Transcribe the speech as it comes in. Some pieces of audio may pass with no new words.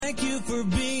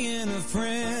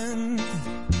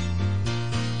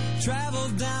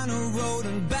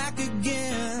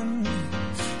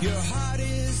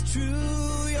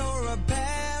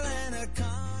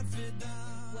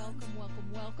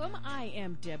I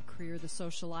am Deb Creer, the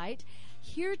socialite,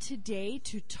 here today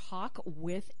to talk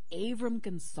with Avram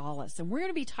Gonzales. And we're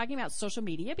going to be talking about social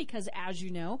media because, as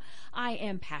you know, I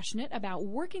am passionate about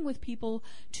working with people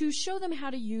to show them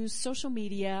how to use social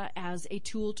media as a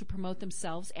tool to promote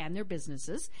themselves and their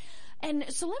businesses. And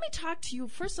so let me talk to you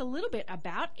first a little bit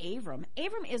about Avram.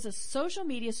 Avram is a social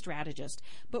media strategist,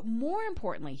 but more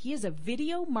importantly, he is a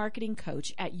video marketing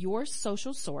coach at Your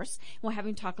Social Source. We'll have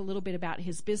him talk a little bit about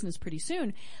his business pretty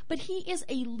soon. But he is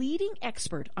a leading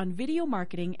expert on video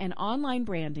marketing and online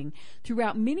branding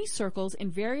throughout many circles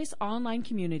in various online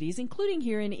communities, including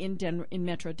here in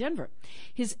Metro Denver.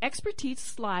 His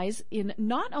expertise lies in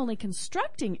not only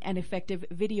constructing an effective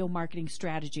video marketing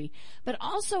strategy, but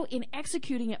also in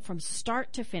executing it from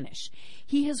start to finish.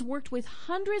 He has worked with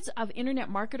hundreds of internet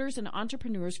marketers and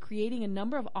entrepreneurs, creating a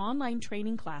number of online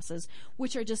training classes,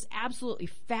 which are just absolutely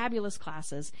fabulous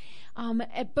classes.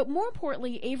 But more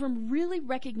importantly, Avram really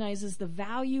recognizes the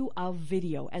value of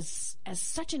video as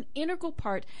such an integral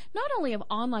part, not only of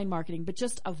online marketing, but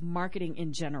just of marketing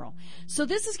in general. So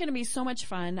this is going to be so much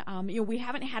fun. We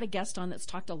haven't had a guest on that's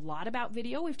talked a lot about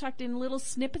video. We've talked in little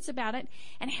snippets about it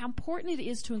and how important it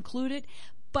is to include it.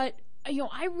 But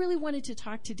I really wanted to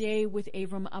talk today with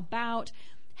Avram about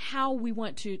how we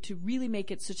want to really make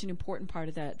it such an important part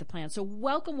of the plan. So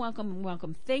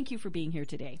welcome. Thank you for being here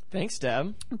today. Thanks,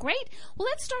 Deb. Great. Well,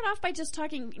 let's start off by just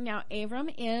talking now.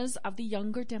 Avram is of the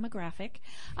younger demographic.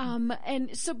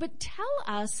 But tell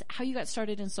us how you got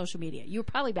started in social media. You were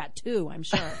probably about 2, I'm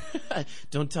sure.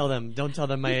 Don't tell them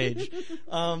my age.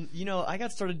 I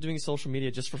got started doing social media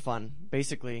just for fun,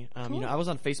 basically. Cool. I was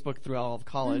on Facebook through all of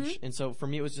college. And so for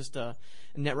me, it was just a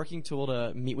networking tool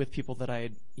to meet with people that I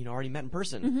had, already met in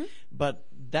person. But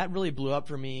that really blew up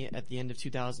for me at the end of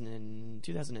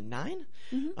 2009,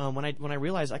 when I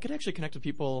realized I could actually connect with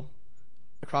people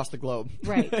across the globe,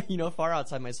 right? Far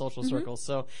outside my social circles.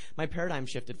 So my paradigm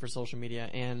shifted for social media,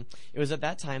 and it was at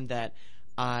that time that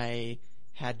I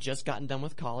had just gotten done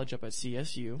with college up at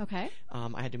CSU. Okay.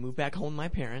 I had to move back home with my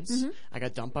parents. I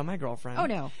got dumped by my girlfriend. Oh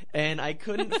no. And I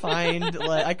couldn't find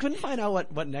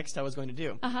out what next I was going to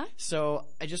do. So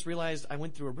I just realized I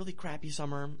went through a really crappy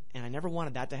summer, and I never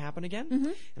wanted that to happen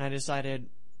again. And I decided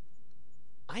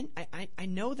I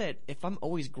know that if I'm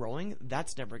always growing,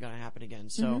 that's never going to happen again.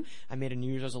 So I made a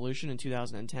New Year's resolution in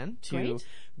 2010 to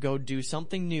go do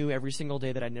something new every single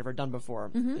day that I'd never done before.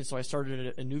 And so I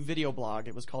started a new video blog.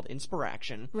 It was called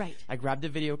Inspiraction. Right. I grabbed a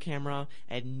video camera.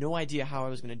 I had no idea how I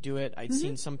was going to do it. I'd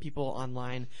seen some people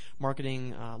online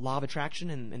marketing Law of Attraction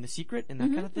and The Secret and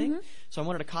that kind of thing. So I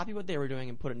wanted to copy what they were doing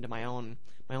and put it into my own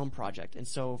project. And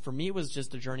so for me, it was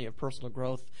just a journey of personal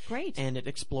growth. Great. And it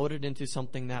exploded into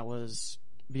something that was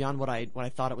beyond what I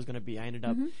thought it was going to be. I ended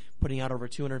up putting out over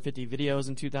 250 videos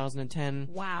in 2010.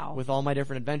 Wow. With all my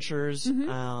different adventures,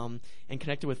 and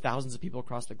connected with thousands of people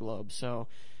across the globe. So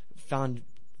found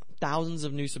thousands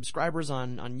of new subscribers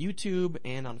on YouTube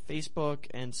and on Facebook,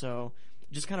 and so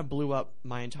just kind of blew up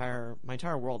my entire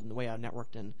world and the way I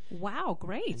networked and wow,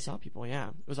 great. And saw people. Yeah,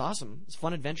 it was awesome. It was a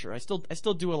fun adventure. I still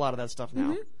do a lot of that stuff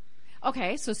now.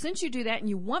 Okay, so since you do that and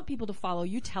you want people to follow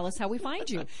you, tell us how we find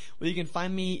you. Well, you can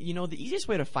find me, the easiest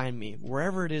way to find me,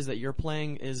 wherever it is that you're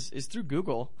playing, is through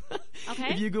Google. Okay.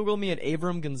 If you Google me at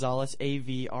Avram Gonzales,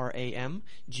 Avram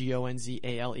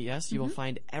Gonzales, you will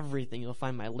find everything. You'll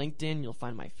find my LinkedIn, you'll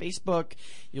find my Facebook,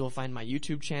 you'll find my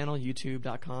YouTube channel,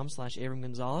 youtube.com/Avram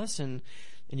Gonzales, and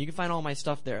you can find all my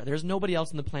stuff there. There's nobody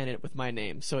else on the planet with my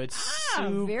name, so it's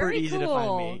super easy to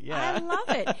find me. Yeah. I love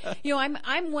it.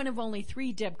 I'm one of only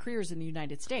 3 Deb Creers in the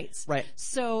United States. Right.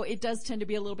 So it does tend to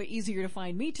be a little bit easier to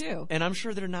find me too. And I'm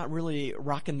sure they're not really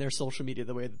rocking their social media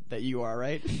the way that you are,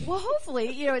 right? Well,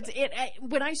 hopefully,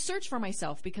 when I search for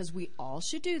myself, because we all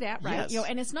should do that, right? Yes.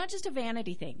 And it's not just a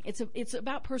vanity thing. It's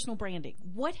about personal branding.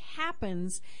 What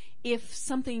happens if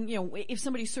if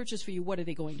somebody searches for you, what are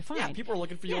they going to find? Yeah, people are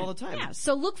looking for you all the time. Yeah,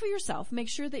 so look for yourself. Make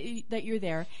sure that you're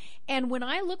there. And when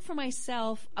I look for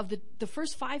myself, of the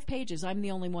first 5 pages, I'm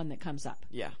the only one that comes up.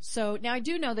 Yeah. So now I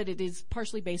do know that it is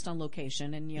partially based on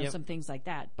location and some things like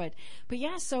that. But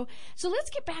yeah, so let's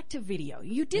get back to video.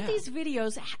 You did these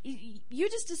videos. You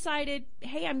just decided,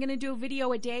 hey, I'm going to do a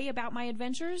video a day about my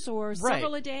adventures, or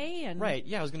several a day. And right.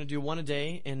 Yeah, I was going to do one a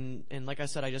day, and like I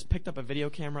said, I just picked up a video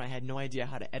camera. I had no idea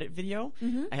how to edit video.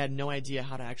 I had no idea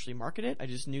how to actually market it. I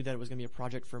just knew that it was going to be a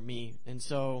project for me. And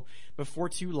so before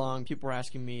too long, people were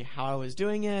asking me how I was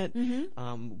doing it,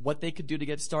 what they could do to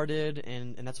get started,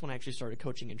 and that's when I actually started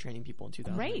coaching and training people in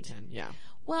 2010. Great. Yeah.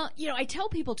 Well, I tell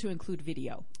people to include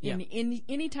video in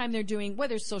any time they're doing,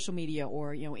 whether it's social media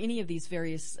or any of these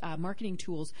various marketing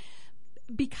tools.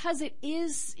 because it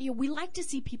is, we like to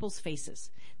see people's faces.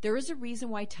 There is a reason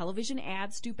why television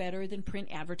ads do better than print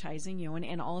advertising,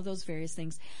 and all of those various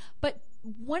things. But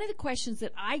one of the questions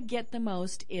that I get the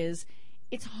most is,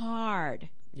 it's hard.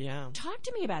 Yeah. Talk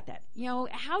to me about that.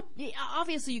 How,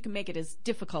 obviously you can make it as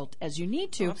difficult as you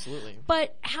need to. Oh, absolutely.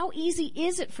 But how easy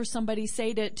is it for somebody,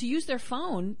 say, to use their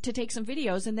phone to take some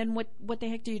videos, and then what the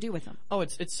heck do you do with them? Oh,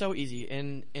 it's so easy,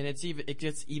 and it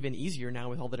gets even easier now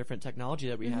with all the different technology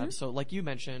that we have. So like you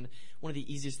mentioned, one of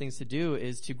the easiest things to do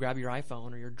is to grab your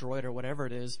iPhone or your Droid or whatever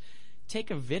it is, take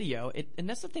a video, and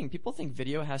that's the thing. People think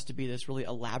video has to be this really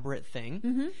elaborate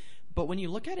thing, but when you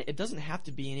look at it, it doesn't have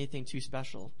to be anything too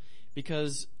special.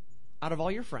 Because out of all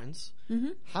your friends,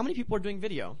 how many people are doing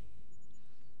video?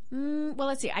 Well,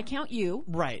 let's see. I count you.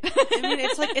 Right. I mean,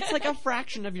 it's like a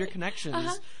fraction of your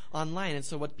connections online. And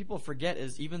so what people forget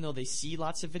is, even though they see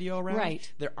lots of video around,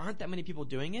 there aren't that many people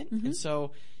doing it. And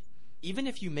so even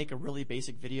if you make a really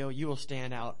basic video, you will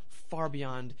stand out far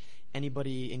beyond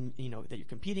anybody that you're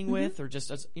competing with, or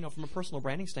just as from a personal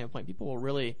branding standpoint, people will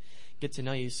really get to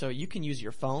know you. So you can use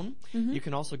your phone. You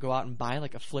can also go out and buy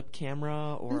like a flip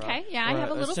camera or I have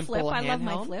a little flip. I love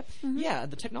my flip. Yeah,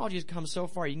 the technology has come so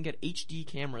far. You can get HD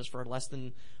cameras for less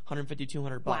than $150,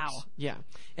 $200. Wow. Yeah,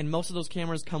 and most of those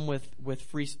cameras come with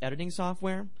free editing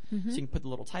software, so you can put the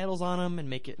little titles on them and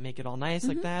make it all nice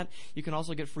like that. You can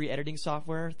also get free editing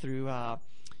software through.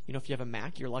 If you have a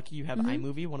Mac, you're lucky you have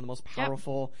iMovie, one of the most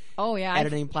powerful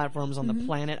editing platforms on the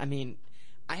planet. I mean,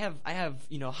 I have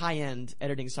high-end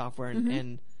editing software,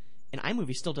 and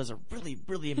iMovie still does a really,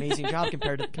 really amazing job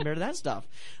compared to that stuff.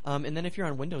 And then if you're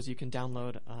on Windows, you can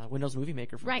download Windows Movie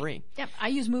Maker for free. Yep, I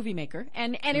use Movie Maker,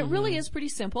 and it really is pretty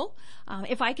simple.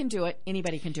 If I can do it,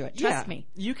 anybody can do it. Trust me.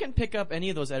 You can pick up any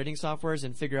of those editing softwares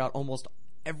and figure out almost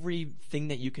everything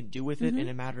that you can do with it in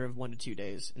a matter of 1 to 2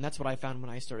 days. And that's what I found when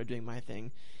I started doing my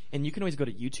thing. And you can always go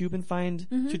to YouTube and find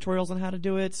tutorials on how to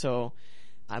do it. So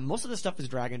most of the stuff is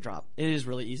drag and drop. It is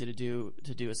really easy to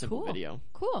do a simple video.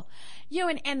 Cool.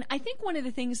 And I think one of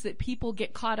the things that people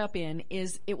get caught up in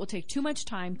is it will take too much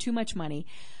time, too much money.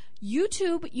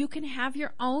 YouTube, you can have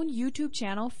your own YouTube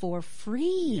channel for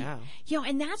free. Yeah.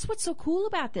 And that's what's so cool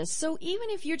about this. So even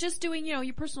if you're just doing,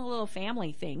 your personal little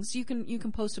family things, you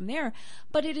can post them there.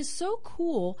 But it is so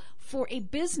cool for a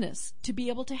business to be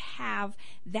able to have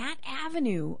that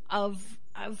avenue of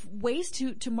ways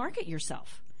to market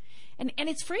yourself. And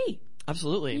it's free.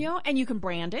 Absolutely. And you can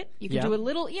brand it. You can do a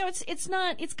little,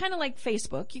 it's kind of like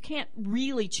Facebook. You can't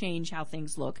really change how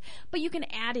things look, but you can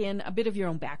add in a bit of your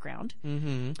own background.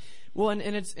 Well, and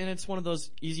it's one of those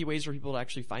easy ways for people to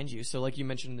actually find you. So like you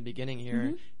mentioned in the beginning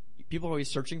here, people are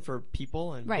always searching for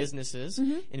people and businesses,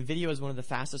 and video is one of the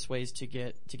fastest ways to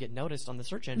get noticed on the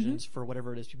search engines for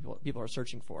whatever it is people are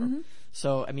searching for.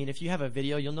 So, I mean, if you have a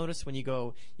video, you'll notice when you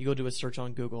go do a search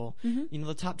on Google,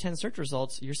 the top 10 search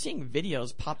results, you're seeing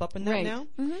videos pop up in that now.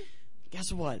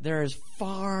 Guess what? There is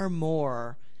far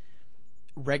more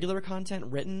regular content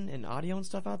written and audio and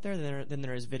stuff out there than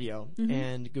there is video.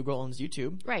 And Google owns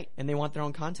YouTube. And they want their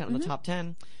own content on the top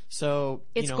 10. So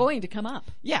it's going to come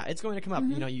up. Yeah, it's going to come up.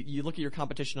 You look at your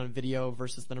competition on video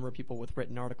versus the number of people with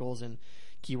written articles and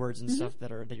keywords and stuff that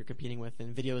you're competing with.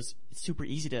 And video is super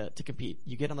easy to compete.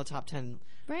 You get on the top 10,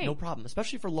 no problem,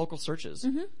 especially for local searches.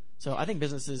 So I think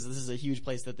businesses, this is a huge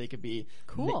place that they could be,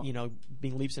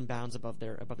 being leaps and bounds above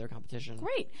their competition.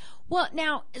 Great. Well,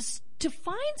 now to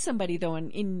find somebody though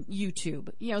in YouTube,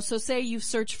 so say you've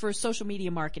searched for social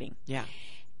media marketing. Yeah.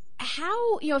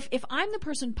 How, if I'm the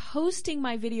person posting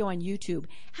my video on YouTube,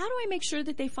 how do I make sure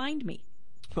that they find me?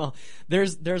 Well,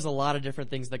 there's a lot of different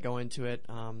things that go into it.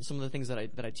 Some of the things that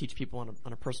I teach people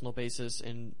on a personal basis,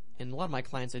 and a lot of my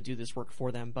clients, I do this work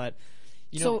for them, but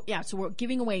so we're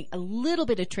giving away a little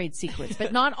bit of trade secrets,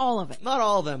 but not all of it. Not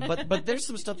all of them, but there's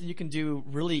some stuff that you can do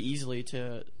really easily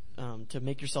to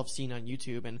make yourself seen on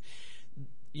YouTube. And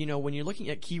when you're looking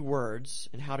at keywords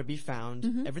and how to be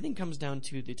found, everything comes down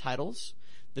to the titles,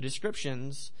 the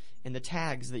descriptions, and the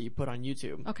tags that you put on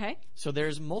YouTube. Okay. So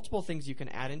there's multiple things you can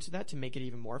add into that to make it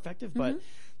even more effective. But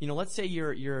let's say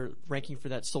you're ranking for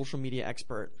that social media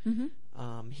expert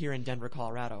here in Denver,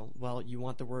 Colorado. Well, you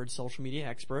want the word social media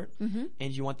expert,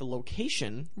 and you want the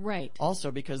location,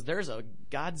 also, because there's a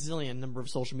godzillion number of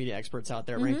social media experts out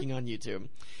there ranking on YouTube.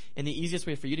 And the easiest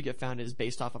way for you to get found is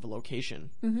based off of a location.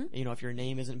 If your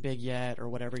name isn't big yet or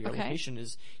whatever, your location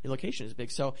is big.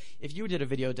 So if you did a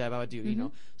video, Deb, I would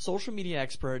do social media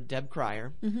expert Deb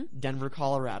Cryer, Denver,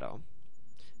 Colorado.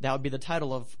 That would be the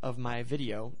title of my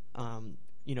video.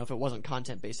 if it wasn't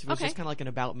content based. If it was just kind of like an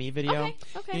about me video,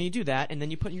 and you do that, and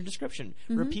then you put in your description,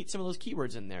 repeat some of those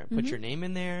keywords in there, put your name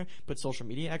in there, put social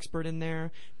media expert in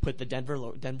there, put the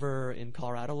Denver in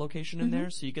Colorado location in there,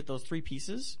 so you get those 3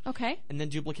 pieces. Okay. And then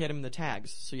duplicate them in the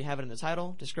tags. So you have it in the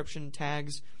title, description,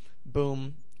 tags,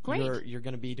 boom. Great. You're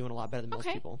going to be doing a lot better than most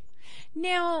people.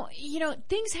 Now,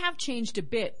 things have changed a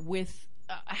bit with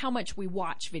how much we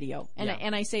watch video.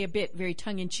 And I say a bit very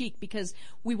tongue-in-cheek because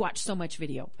we watch so much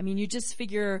video. I mean, you just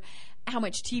figure how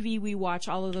much TV we watch,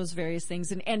 all of those various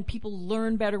things. And people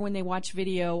learn better when they watch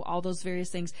video, all those various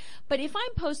things. But if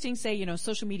I'm posting, say,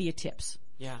 social media tips,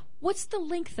 what's the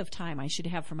length of time I should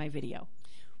have for my video?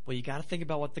 Well, you got to think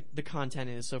about what the content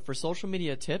is. So for social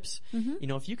media tips,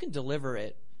 if you can deliver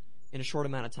it in a short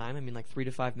amount of time, I mean like 3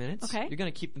 to 5 minutes, you're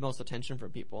going to keep the most attention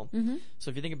from people. So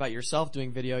if you think about yourself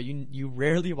doing video, you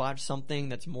rarely watch something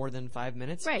that's more than 5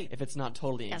 minutes if it's not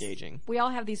totally engaging. We all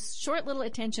have these short little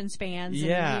attention spans,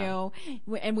 and,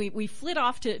 and we flit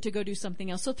off to go do something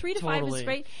else. So 3 to 5 is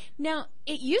great. Now,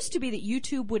 it used to be that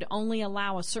YouTube would only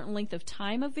allow a certain length of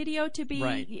time of video to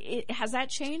be. Has that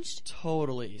changed?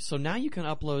 Totally. So now you can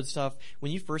upload stuff.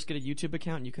 When you first get a YouTube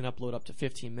account, you can upload up to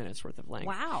 15 minutes worth of length.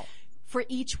 Wow. For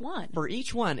each one. For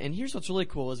each one. And here's what's really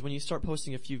cool is when you start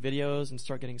posting a few videos and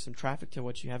start getting some traffic to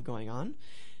what you have going on,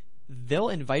 they'll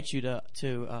invite you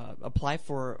to apply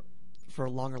for a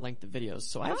longer length of videos.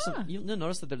 So I have you'll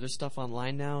notice that there's stuff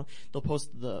online now. They'll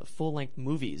post the full length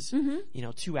movies,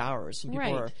 2 hours. Some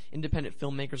people are independent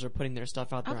filmmakers are putting their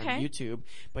stuff out there on YouTube.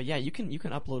 But yeah, you can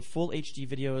upload full HD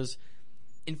videos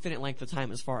infinite length of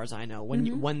time as far as I know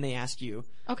when they ask you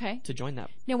to join them.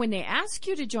 Now, when they ask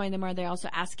you to join them, are they also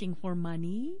asking for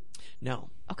money? No.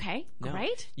 Okay, no.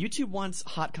 Great. YouTube wants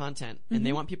hot content, and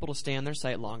they want people to stay on their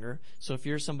site longer. So if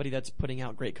you're somebody that's putting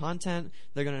out great content,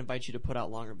 they're going to invite you to put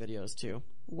out longer videos too.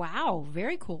 Wow,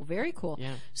 very cool, very cool.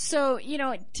 Yeah. So,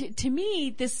 to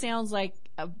me, this sounds like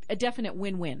a definite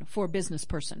win-win for a business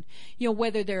person.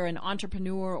 Whether they're an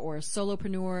entrepreneur or a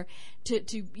solopreneur,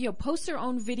 to post their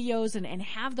own videos and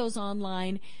have those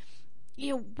online.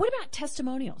 What about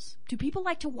testimonials? Do people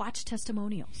like to watch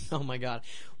testimonials? Oh my God.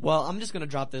 Well, I'm just going to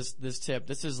drop this tip.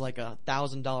 This is like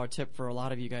 $1,000 tip for a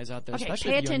lot of you guys out there. Okay,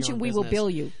 especially pay if you own your attention. own We business. will bill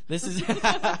you. This is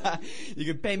you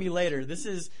can pay me later. This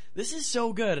is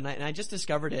so good, and I just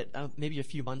discovered it maybe a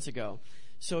few months ago.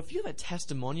 So if you have a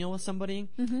testimonial with somebody,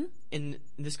 and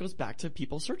this goes back to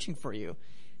people searching for you.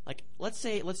 Like let's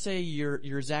say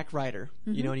you're Zach Ryder,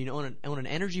 and you own an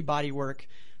energy bodywork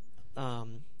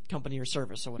company or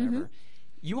service or whatever.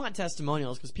 You want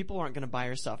testimonials because people aren't going to buy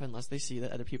your stuff unless they see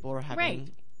that other people are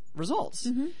having results.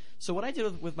 So what I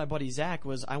did with my buddy Zach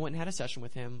was I went and had a session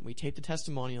with him. We taped the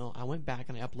testimonial. I went back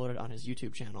and I uploaded it on his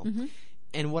YouTube channel.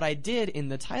 And what I did in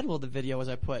the title of the video was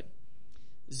I put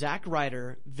Zach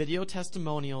Ryder video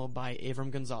testimonial by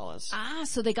Avram Gonzales. Ah,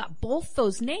 so they got both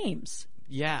those names.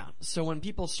 Yeah. So when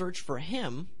people search for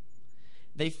him,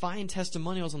 they find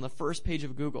testimonials on the first page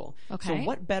of Google. Okay. So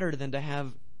what better than to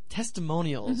have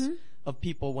testimonials of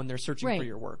people when they're searching for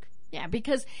your work? Yeah,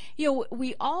 because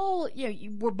we all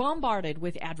we're bombarded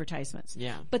with advertisements.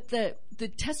 Yeah. But the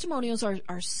testimonials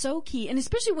are so key, and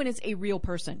especially when it's a real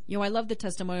person. I love the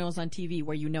testimonials on TV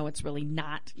where it's really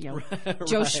not Joe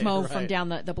Schmo from down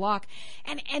the block.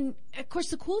 And of course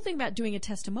the cool thing about doing a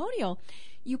testimonial,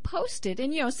 you post it,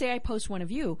 and say I post one of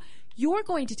you. You're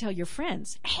going to tell your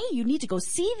friends, hey, you need to go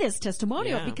see this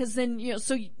testimonial because then,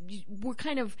 so we're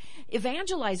kind of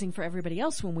evangelizing for everybody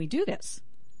else when we do this.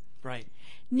 Right.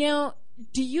 Now,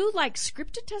 do you like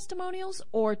scripted testimonials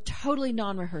or totally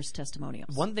non-rehearsed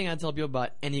testimonials? One thing I tell people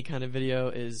about any kind of video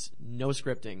is no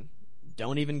scripting.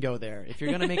 Don't even go there. If you're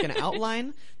going to make an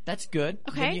outline, that's good.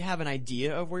 Okay. Then you have an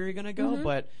idea of where you're going to go,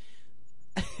 but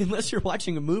unless you're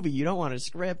watching a movie, you don't want a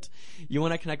script. You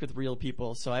want to connect with real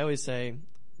people. So I always say,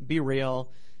 be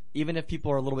real. Even if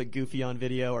people are a little bit goofy on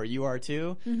video, or you are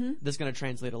too, this is going to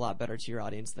translate a lot better to your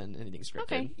audience than anything scripted.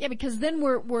 Okay, yeah, because then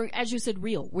we're as you said,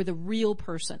 real. We're the real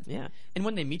person. Yeah, and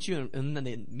when they meet you, and then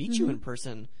they meet you in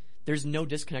person, there's no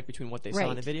disconnect between what they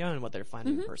saw in the video and what they're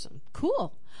finding in person.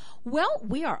 Cool. Well,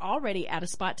 we are already at a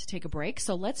spot to take a break,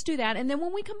 so let's do that. And then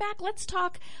when we come back, let's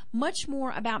talk much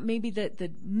more about maybe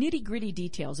the nitty-gritty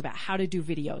details about how to do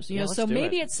videos. So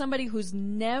maybe it's somebody who's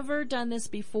never done this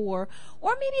before,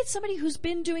 or maybe it's somebody who's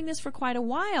been doing this for quite a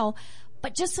while,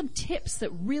 but just some tips that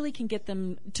really can get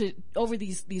them to over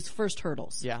these first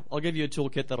hurdles. Yeah, I'll give you a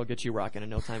toolkit that'll get you rocking in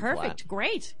no time flat. Perfect.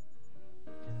 Great.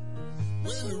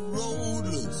 When the road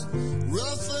looks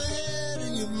rough ahead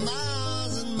and you're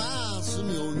miles and miles from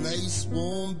your nice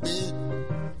warm bed,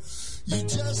 you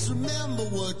just remember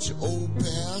what your old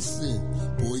past said.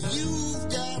 Boy, you've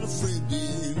got a friend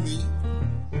in me.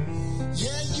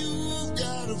 Yeah,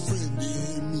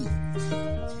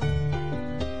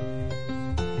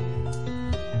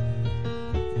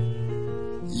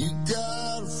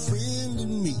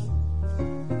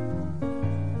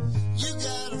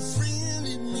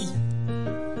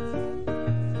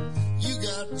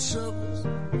 troubles,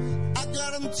 I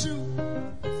got them too.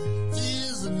 There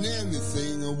isn't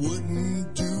anything I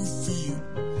wouldn't do for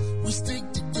you. We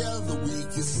stick together, we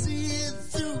can see it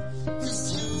through.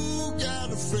 'Cause you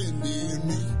got a friend in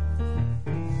me.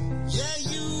 Yeah,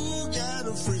 you got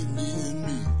a friend in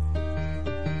me.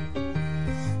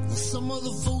 Now, some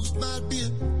other folks might be a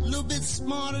little bit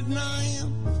smarter than I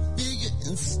am, bigger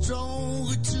and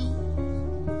stronger too.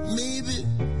 Maybe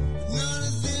none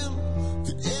of them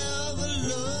could ever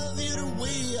love you the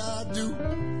way I do.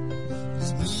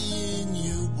 It's me and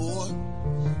you, boy,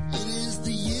 and as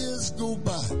the years go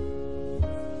by,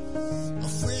 our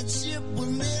friendship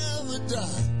will never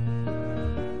die.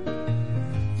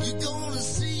 You're gonna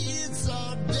see it's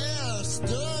our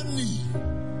destiny.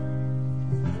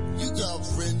 You got a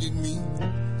friend in me.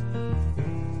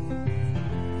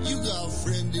 You got a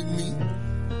friend in me.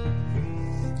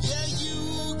 Yeah,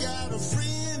 you got a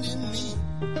friend in me.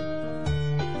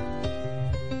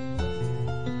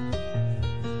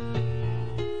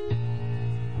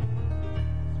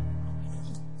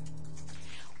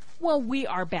 Well, we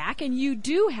are back, and you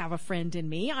do have a friend in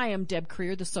me. I am Deb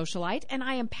Creer, the socialite, and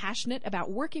I am passionate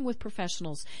about working with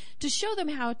professionals to show them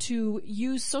how to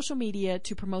use social media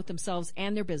to promote themselves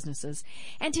and their businesses.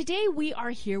 And today we are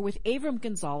here with Avram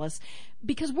Gonzales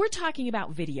because we're talking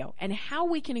about video and how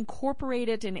we can incorporate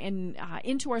it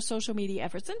into our social media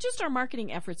efforts and just our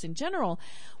marketing efforts in general.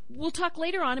 We'll talk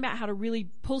later on about how to really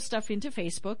pull stuff into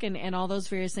Facebook and all those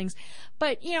various things.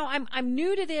 But, you know, I'm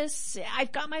new to this.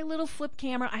 I've got my little flip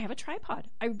camera. I have a tripod.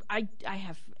 I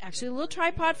have actually a little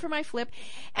tripod for my flip.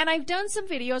 And I've done some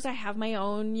videos. I have my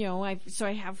own, you know, so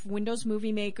I have Windows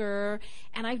Movie Maker,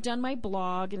 and I've done my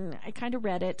blog, and I kind of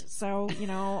read it. So, you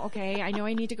know, okay, I know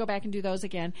I need to go back and do those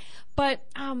again. But,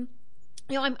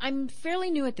 you know, I'm fairly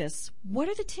new at this. What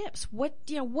are the tips? What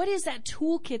is that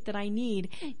toolkit that I need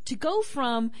to go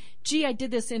from, gee, I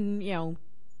did this in,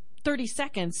 30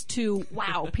 seconds to,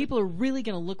 wow, people are really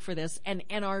going to look for this and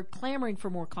are clamoring for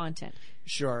more content?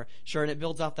 Sure. And it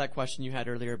builds off that question you had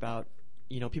earlier about,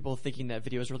 people thinking that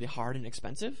video is really hard and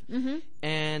expensive. Mm-hmm.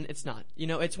 And it's not.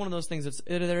 It's one of those things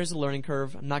there is a learning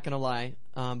curve. I'm not going to lie.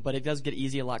 But it does get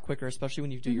easy a lot quicker, especially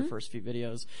when you do your first few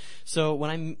videos. So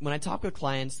when I talk with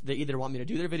clients, they either want me to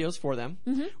do their videos for them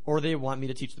or they want me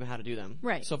to teach them how to do them.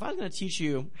 Right. So if I was going to teach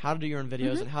you how to do your own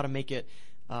videos and how to make it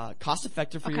cost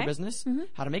effective for your business,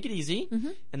 how to make it easy,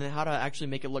 and then how to actually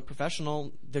make it look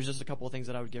professional, there's just a couple of things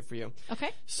that I would give for you. Okay.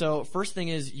 So first thing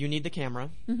is you need the camera.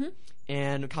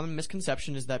 And a common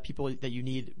misconception is that that you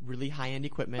need really high-end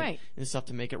equipment and stuff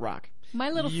to make it rock. My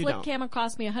little flip camera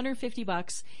cost me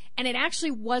 $150, and it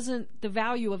actually wasn't the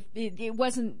value of it. It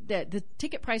wasn't that the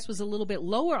ticket price was a little bit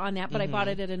lower on that, but I bought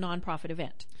it at a nonprofit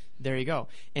event. There you go.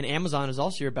 And Amazon is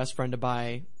also your best friend to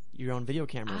buy your own video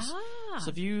cameras. So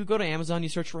if you go to Amazon, you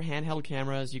search for handheld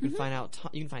cameras, you can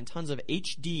find tons of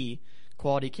HD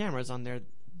quality cameras on there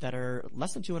that are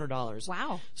less than $200.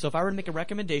 Wow. So if I were to make a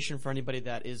recommendation for anybody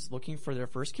that is looking for their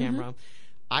first camera,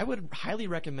 I would highly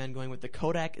recommend going with the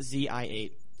Kodak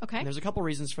ZI-8. Okay. And there's a couple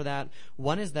reasons for that.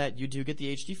 One is that you do get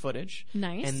the HD footage.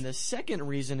 Nice. And the second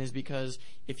reason is because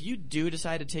if you do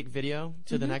decide to take video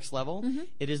to the next level,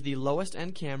 it is the lowest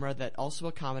end camera that also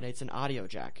accommodates an audio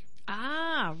jack.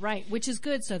 Ah, right, which is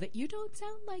good so that you don't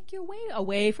sound like you're way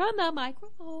away from the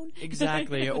microphone.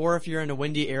 Exactly. Or if you're in a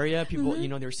windy area, people,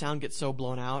 their sound gets so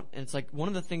blown out. And it's like one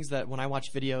of the things that when I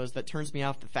watch videos that turns me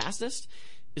off the fastest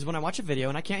is when I watch a video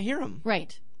and I can't hear them.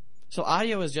 Right. So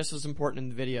audio is just as important in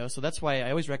the video. So that's why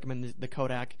I always recommend the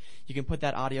Kodak. You can put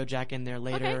that audio jack in there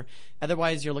later. Okay.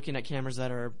 Otherwise, you're looking at cameras that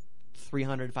are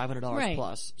 $300, $500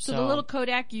 plus. So the little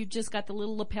Kodak, you just got the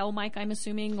little lapel mic, I'm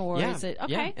assuming, or is it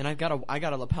okay? Yeah, and I got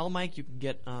a lapel mic. You can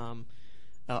get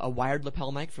a wired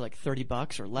lapel mic for like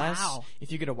 $30 or less. Wow.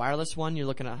 If you get a wireless one, you're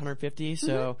looking at $150.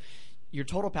 So your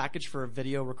total package for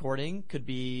video recording could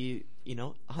be,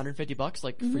 $150,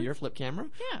 like for your flip camera.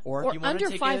 Yeah. Or if you under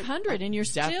take $500, and you're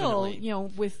definitely.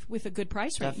 still, with a good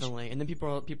price range. Definitely. And then people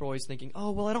are always thinking,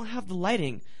 oh, well, I don't have the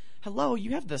lighting. Hello,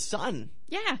 you have the sun.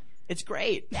 Yeah. It's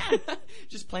great. Yeah.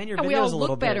 Just plan your and videos we all a little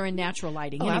look bit. better in natural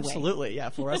lighting anyway. Absolutely. Yeah,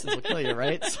 fluorescence will kill you,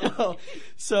 right? So,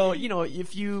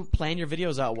 if you plan your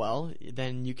videos out well,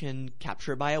 then you can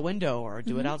capture it by a window or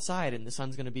do it outside, and the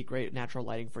sun's going to be great natural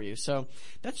lighting for you. So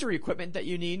that's your equipment that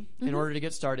you need in order to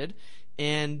get started.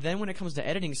 And then when it comes to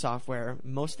editing software,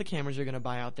 most of the cameras you're going to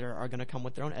buy out there are going to come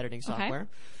with their own editing software.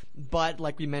 But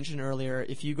like we mentioned earlier,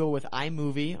 if you go with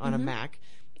iMovie on a Mac,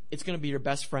 it's going to be your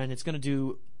best friend. It's going to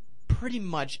do pretty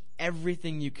much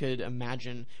everything you could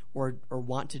imagine or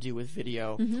want to do with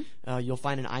video. You'll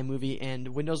find an iMovie, and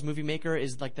Windows Movie Maker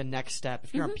is like the next step.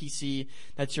 If you're on PC,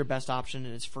 that's your best option,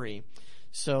 and it's free.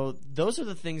 So those are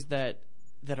the things that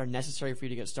that are necessary for you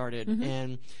to get started.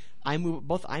 And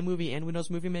both iMovie and Windows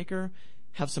Movie Maker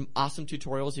have some awesome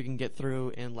tutorials you can get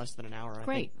through in less than an hour.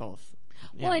 Great. I think both.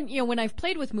 Yeah. Well, and when I've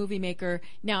played with Movie Maker,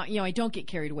 now I don't get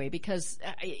carried away because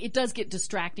it does get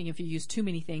distracting if you use too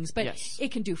many things. But Yes.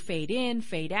 it can do fade in,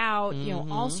 fade out,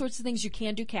 all sorts of things. You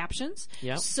can do captions.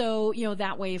 Yep. So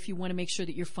that way, if you want to make sure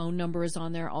that your phone number is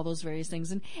on there, all those various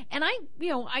things. And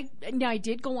I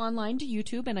did go online to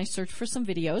YouTube and I searched for some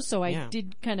videos, so I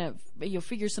did kind of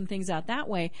figure some things out that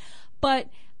way. But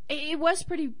it was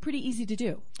pretty easy to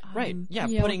do. Right. Yeah.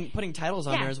 Putting titles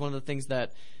on there is one of the things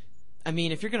that. I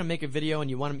mean, if you're going to make a video and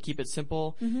you want to keep it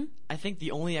simple, I think the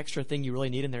only extra thing you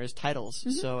really need in there is titles.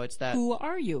 So it's that. Who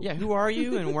are you? Yeah, who are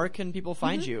you and where can people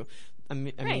find you? I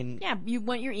mean, yeah, you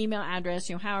want your email address,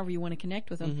 however you want to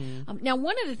connect with them. Now,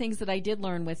 one of the things that I did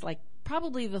learn with, like,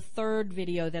 probably the third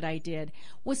video that I did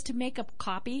was to make a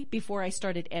copy before I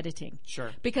started editing.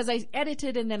 Sure. Because I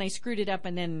edited and then I screwed it up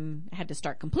and then had to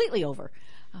start completely over.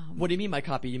 What do you mean by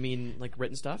copy? You mean like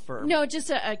written stuff, or no? Just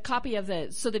a copy of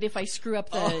so that if I screw up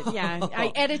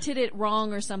I edited it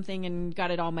wrong or something and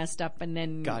got it all messed up, and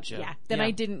then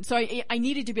I didn't. So I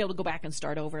needed to be able to go back and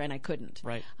start over, and I couldn't.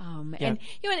 Right. And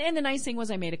the nice thing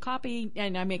was I made a copy,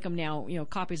 and I make them now,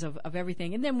 copies of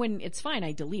everything, and then when it's fine,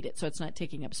 I delete it, so it's not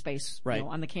taking up space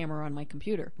on the camera or on my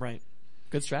computer. Right.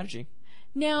 Good strategy.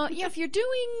 Now, if you're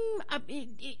doing,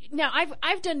 now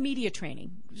I've done media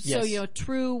training, so Yes.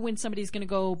 true when somebody's going to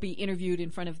go be interviewed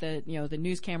in front of the the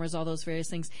news cameras, all those various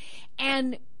things,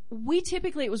 and we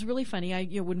typically, it was really funny.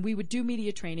 When we would do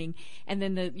media training, and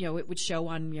then it would show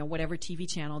on whatever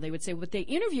TV channel, they would say, but they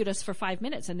interviewed us for 5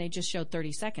 minutes and they just showed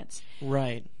 30 seconds.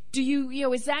 Right. Do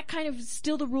you is that kind of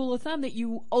still the rule of thumb that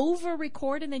you over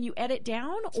record and then you edit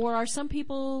down, or are some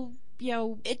people?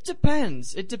 It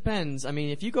depends. It depends. I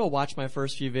mean, if you go watch my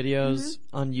first few videos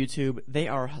on YouTube, they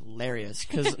are hilarious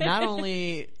because not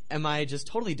only am I just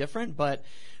totally different, but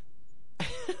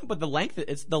the length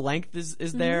is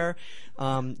there.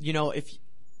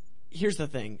 Here's the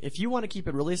thing: if you want to keep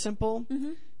it really simple,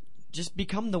 just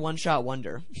become the one-shot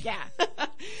wonder. Yeah.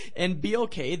 And be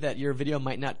okay that your video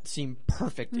might not seem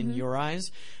perfect in your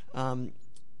eyes.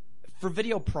 For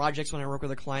video projects, when I work with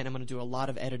a client, I'm going to do a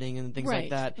lot of editing and things like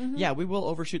that. Yeah, we will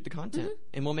overshoot the content,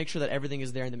 and we'll make sure that everything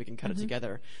is there, and then we can cut it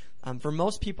together. For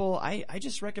most people, I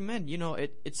just recommend,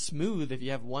 it's smooth if you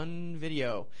have one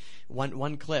video,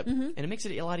 one clip, and it makes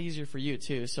it a lot easier for you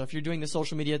too. So if you're doing the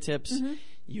social media tips,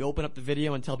 you open up the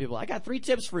video and tell people, I got 3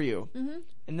 tips for you.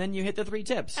 And then you hit the 3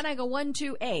 tips. And I go 1,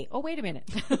 2, A. Oh, wait a minute.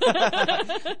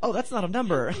 Oh, that's not a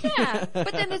number. Yeah,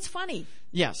 but then it's funny.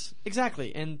 Yes,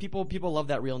 exactly. And people love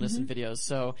that realness in videos.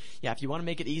 So yeah, if you want to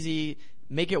make it easy,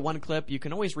 make it one clip. You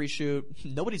can always reshoot.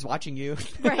 Nobody's watching you.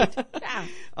 Right. Yeah.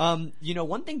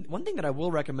 One thing that I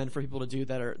will recommend for people to do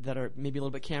that are maybe a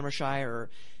little bit camera shy, or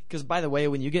because by the way,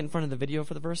 when you get in front of the video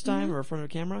for the first time or in front of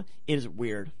a camera, it is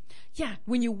weird. Yeah.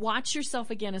 When you watch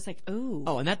yourself again, it's like, ooh.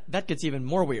 Oh, and that gets even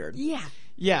more weird. Yeah.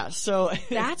 Yeah. So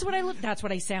that's what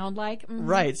I sound like.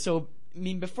 Right. So I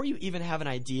mean, before you even have an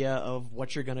idea of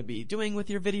what you're going to be doing with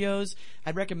your videos,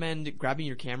 I'd recommend grabbing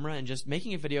your camera and just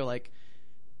making a video like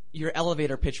your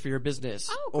elevator pitch for your business.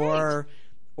 Oh, great.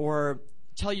 Or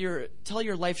tell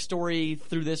your life story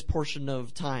through this portion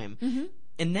of time.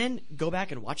 And then go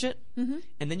back and watch it. And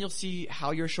then you'll see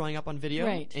how you're showing up on video.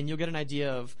 Right. And you'll get an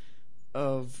idea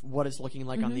of what it's looking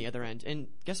like on the other end. And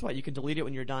guess what? You can delete it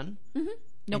when you're done.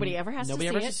 Nobody ever has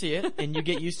to see it, and you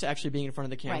get used to actually being in front of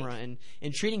the camera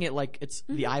and treating it like it's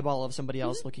the eyeball of somebody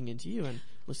else looking into you and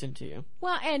listening to you.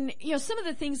 Well, and some of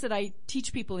the things that I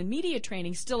teach people in media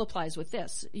training still applies with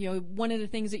this. One of the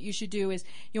things that you should do is,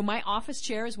 my office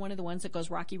chair is one of the ones that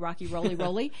goes rocky, rocky, roly,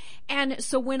 roly, and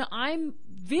so when I'm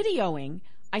videoing,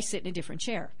 I sit in a different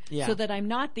chair so that I'm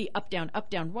not the up down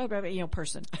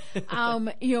person.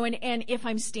 And if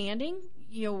I'm standing,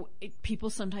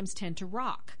 people sometimes tend to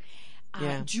rock.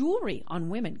 Jewelry on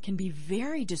women can be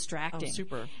very distracting. Oh,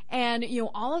 super. And,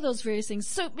 all of those various things.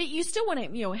 So you still want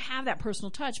to, have that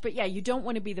personal touch, but you don't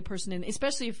want to be the person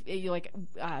especially if you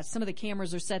some of the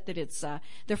cameras are set that it's,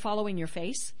 they're following your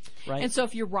face. Right. And so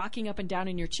if you're rocking up and down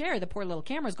in your chair, the poor little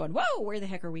camera's going, whoa, where the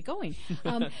heck are we going?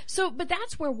 But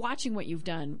that's where watching what you've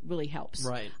done really helps.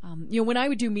 Right. When I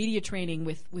would do media training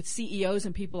with CEOs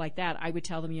and people like that, I would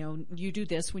tell them, you do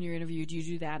this when you're interviewed, you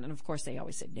do that. And of course they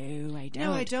always said, no, I don't.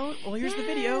 No, I don't. Well, here's the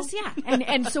video. Yeah.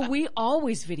 And so we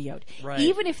always videoed. Right.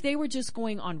 Even if they were just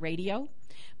going on radio,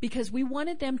 because we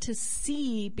wanted them to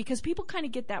see, because people kind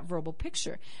of get that verbal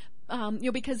picture.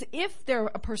 because if they're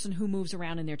a person who moves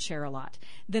around in their chair a lot,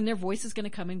 then their voice is going to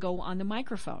come and go on the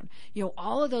microphone.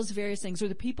 All of those various things, or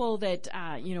the people that,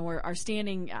 are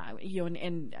standing,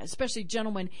 and especially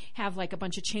gentlemen have like a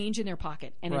bunch of change in their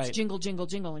pocket and it's jingle, jingle,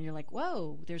 jingle. And you're like,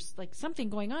 whoa, there's like something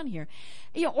going on here.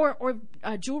 Or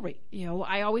jewelry.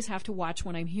 I always have to watch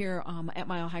when I'm here, at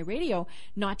Mile High Radio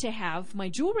not to have my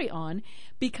jewelry on,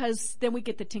 because then we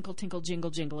get the tinkle, tinkle,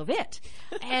 jingle, jingle of it.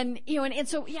 And, and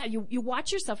so, yeah, you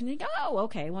watch yourself and you think, oh,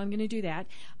 okay, well, I'm going to do that.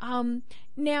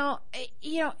 Now,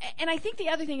 and I think the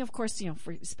other thing, of course,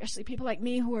 for especially people like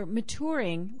me who are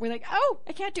maturing, we're like, oh,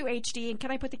 I can't do HD, and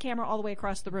can I put the camera all the way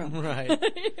across the room? Right.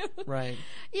 Right.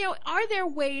 Are there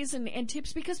ways and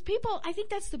tips? Because people, I think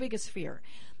that's the biggest fear.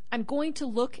 I'm going to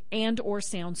look and or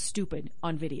sound stupid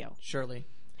on video. Surely.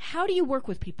 How do you work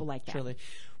with people like that? Surely.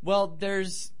 Well,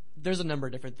 there's a number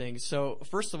of different things. So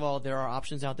first of all, there are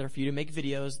options out there for you to make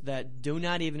videos that do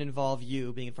not even involve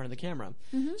you being in front of the camera.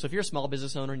 Mm-hmm. So if you're a small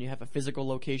business owner and you have a physical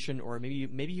location, or maybe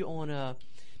you own a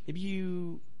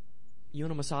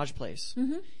massage place.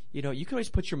 Mm-hmm. You can always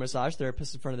put your massage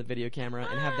therapist in front of the video camera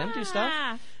and have them do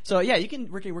stuff. So yeah, you can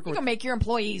work. You can make your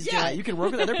employees do it. You can work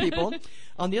with other people.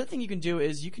 The other thing you can do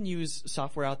is you can use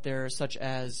software out there such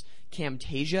as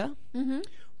Camtasia. Mm-hmm.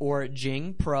 Or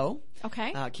Jing Pro.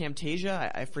 Okay.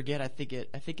 Camtasia, I forget. I think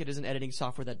it is an editing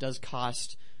software that does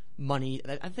cost money.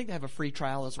 I think they have a free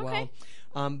trial as well.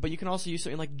 Okay. But you can also use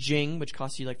something like Jing, which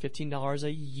costs you like $15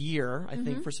 a year, I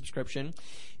think, for subscription.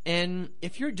 And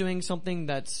if you're doing something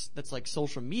that's like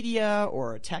social media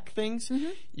or tech things,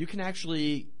 you can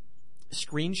actually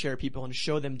screen share people and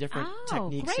show them different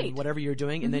techniques and whatever you're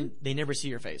doing, and then they never see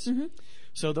your face. Mm-hmm.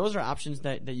 So those are options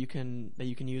that you can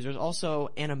use. There's also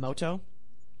Animoto.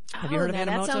 Have you heard of Animoto?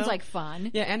 That sounds like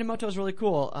fun. Yeah, Animoto is really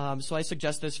cool. So I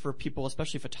suggest this for people,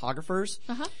 especially photographers.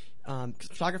 Because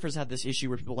photographers have this issue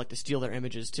where people like to steal their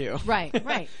images too.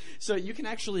 Right. So you can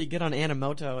actually get on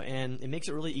Animoto, and it makes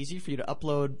it really easy for you to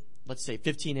upload, let's say,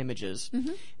 15 images,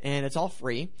 and it's all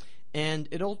free, and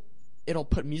it'll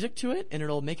put music to it, and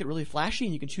it'll make it really flashy,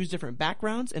 and you can choose different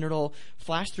backgrounds, and it'll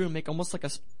flash through and make almost like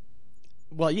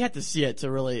well, you have to see it to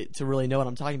really know what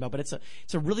I'm talking about, but it's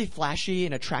a really flashy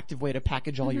and attractive way to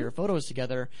package all your photos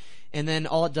together, and then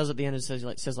all it does at the end is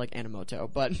says like Animoto,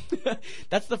 but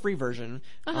that's the free version.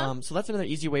 So that's another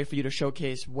easy way for you to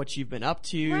showcase what you've been up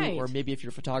to, or maybe if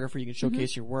you're a photographer, you can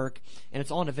showcase your work, and it's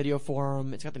all in a video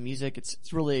form. It's got the music.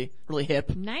 It's really really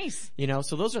hip. Nice.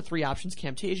 So those are three options: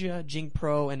 Camtasia, Jing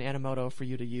Pro, and Animoto for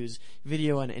you to use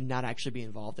video and not actually be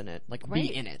involved in it, like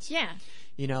be in it. Yeah.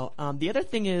 The other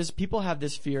thing is people have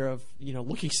this fear of,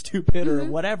 looking stupid or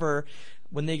whatever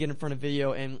when they get in front of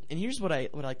video. And here's what I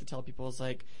like to tell people is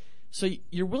like, so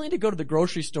you're willing to go to the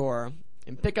grocery store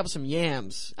and pick up some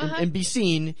yams and be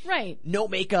seen. Right. No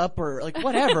makeup or like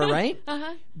whatever, right?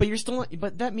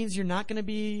 But that means you're not going to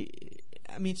be,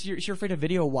 you're afraid of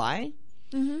video. Why?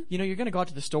 Mm-hmm. You're going to go out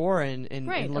to the store and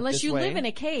look unless this you way. live in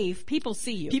a cave, people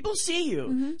see you. People see you.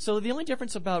 Mm-hmm. So the only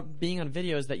difference about being on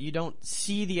video is that you don't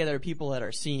see the other people that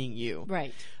are seeing you.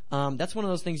 Right. That's one of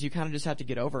those things you kind of just have to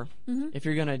get over if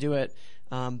you're going to do it.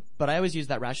 But I always use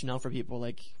that rationale for people.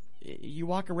 Like, you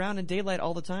walk around in daylight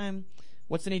all the time.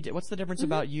 What's the difference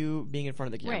about you being in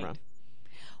front of the camera? Right.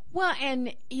 Well,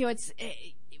 and it's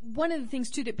one of the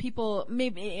things too that people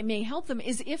it may help them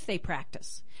is if they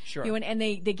practice. Sure. And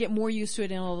they get more used to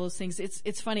it and all those things.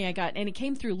 It's funny. And it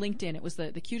came through LinkedIn. It was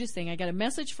the cutest thing. I got a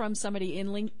message from somebody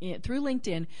through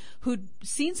LinkedIn who'd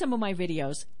seen some of my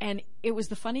videos, and it was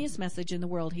the funniest message in the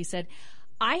world. He said,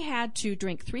 I had to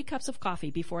drink 3 cups of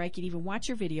coffee before I could even watch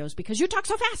your videos because you talk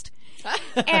so fast.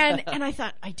 and I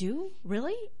thought, I do?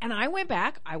 Really? And I went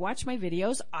back. I watched my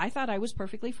videos. I thought I was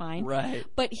perfectly fine. Right.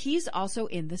 But he's also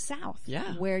in the South.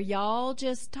 Yeah. Where y'all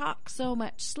just talk so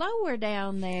much slower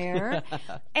down there.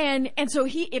 and so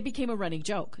it became a running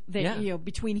joke that,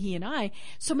 between he and I.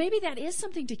 So maybe that is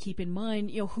something to keep in mind.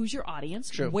 Who's your audience?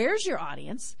 True. Where's your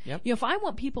audience? Yep. If I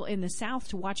want people in the South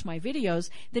to watch my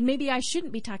videos, then maybe I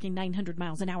shouldn't be talking 900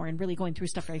 miles an hour and really going through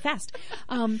stuff very fast.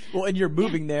 Well, and you're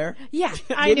moving there. Yeah,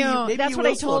 I know. That's what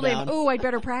I told him. Oh, I'd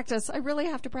better practice. I really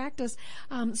have to practice.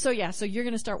 So you're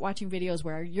going to start watching videos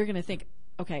where you're going to think,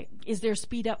 okay, is there a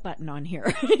speed up button on here?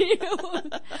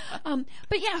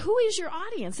 But yeah, who is your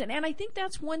audience? And I think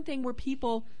that's one thing where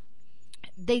people,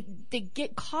 they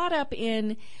get caught up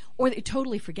in, or they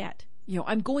totally forget.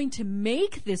 I'm going to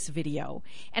make this video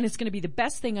and it's going to be the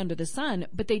best thing under the sun,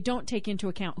 but they don't take into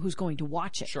account who's going to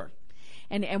watch it. Sure.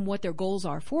 And what their goals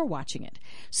are for watching it.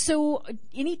 So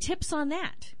any tips on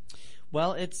that?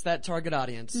 Well, it's that target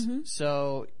audience. Mm-hmm.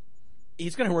 So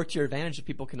it's going to work to your advantage if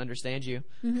people can understand you.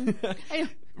 Mm-hmm.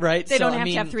 Right. They don't have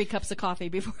to have 3 cups of coffee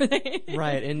before they.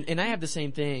 Right. And I have the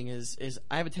same thing is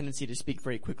I have a tendency to speak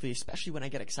very quickly, especially when I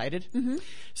get excited. Mm-hmm.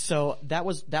 So that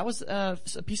was a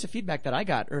piece of feedback that I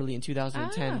got early in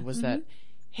 2010 was that,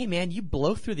 hey man, you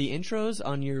blow through the intros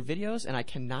on your videos and I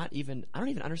don't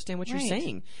even understand what you're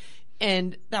saying.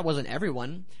 And that wasn't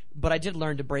everyone, but I did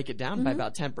learn to break it down by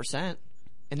about 10%.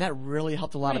 And that really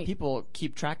helped a lot of people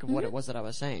keep track of what it was that I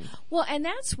was saying. Well, and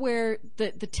that's where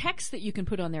the text that you can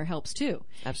put on there helps too.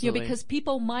 Absolutely. Because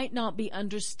people might not be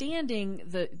understanding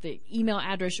the email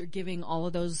address you're giving, all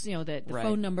of those, the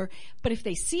phone number. But if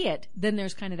they see it, then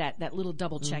there's kind of that little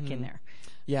double check in there.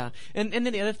 Yeah. And then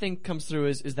the other thing comes through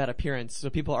is that appearance. So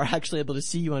people are actually able to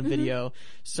see you on video.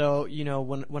 So,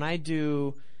 when I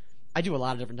do a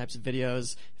lot of different types of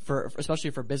videos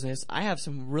especially for business. I have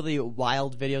some really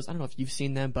wild videos. I don't know if you've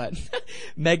seen them, but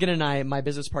Megan and I, my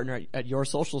business partner at Your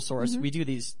Social Source, we do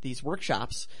these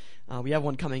workshops. We have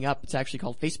one coming up. It's actually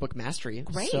called Facebook Mastery.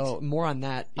 Great. So more on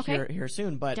that here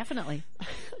soon. But definitely.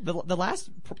 The last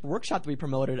workshop that we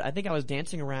promoted, I think I was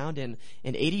dancing around in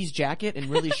an 80s jacket and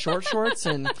really short shorts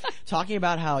and talking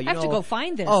about how, I have to go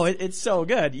find this. Oh, it's so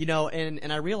good,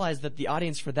 and I realized that the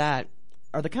audience for that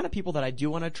are the kind of people that I do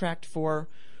want to attract for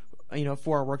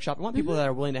our workshop. I want people that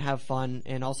are willing to have fun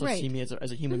and also see me as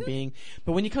a human being.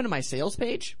 But when you come to my sales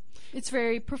page, it's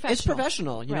very professional. It's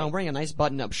professional. I'm wearing a nice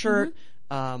button-up shirt.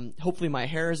 Hopefully my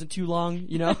hair isn't too long,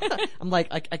 I'm like,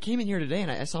 I came in here today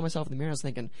and I saw myself in the mirror. I was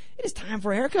thinking, it is time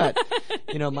for a haircut.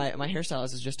 My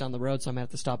hairstylist is just down the road, so I'm going to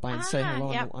have to stop by and say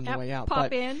hello on the way out.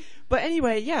 Pop in. But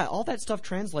anyway, all that stuff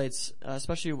translates,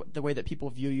 especially the way that people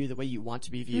view you, the way you want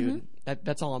to be viewed.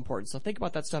 That's all important. So think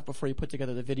about that stuff before you put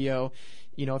together the video.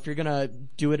 If you're going to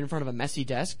do it in front of a messy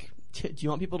desk, do you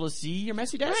want people to see your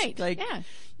messy desk? Right.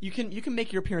 You can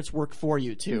make your appearance work for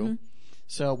you too.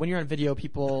 So when you're on video,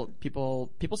 people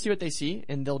see what they see,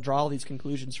 and they'll draw all these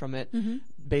conclusions from it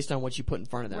based on what you put in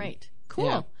front of them. Right. Cool.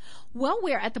 Yeah. Well,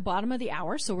 we're at the bottom of the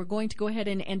hour, so we're going to go ahead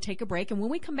and take a break. And when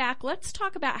we come back, let's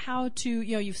talk about how to,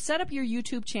 you've set up your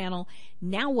YouTube channel.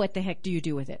 Now what the heck do you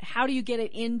do with it? How do you get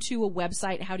it into a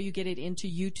website? How do you get it into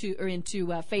YouTube or into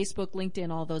Facebook, LinkedIn,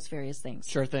 all those various things?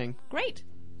 Sure thing. Great.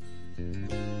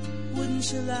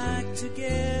 Wouldn't you like to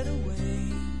get away?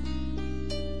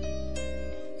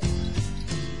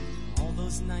 All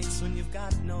those nights when you've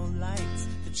got no lights,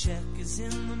 the check is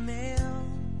in the mail,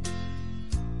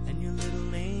 and your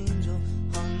little angel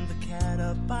hung the cat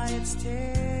up by its tail,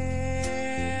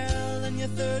 and your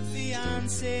third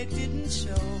fiancé didn't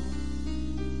show.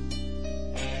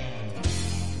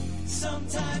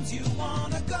 Sometimes you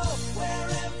wanna go where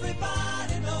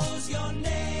everybody knows your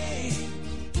name,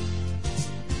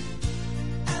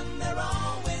 and they're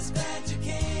always glad you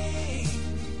came.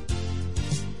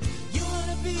 You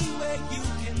wanna be where you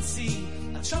can see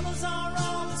our troubles are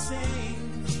all the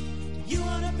same. You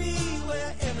wanna be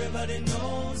where everybody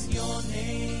knows your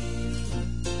name.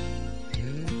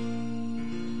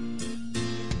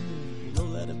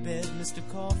 Roll out of bed, Mr.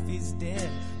 Coffee's dead.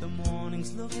 The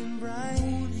morning's looking bright.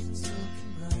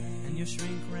 And your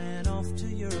shrink ran off to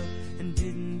Europe and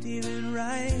didn't even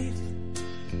write.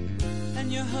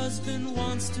 And your husband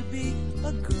wants to be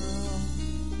a girl.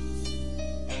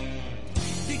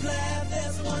 Be glad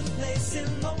there's one place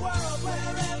in the world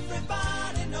where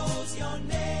everybody knows your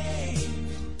name,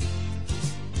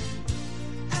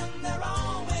 and they're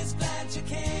always glad you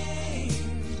came.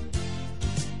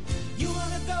 You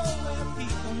wanna go where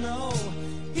people know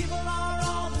people are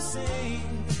all the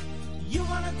same. You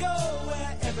wanna go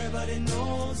where everybody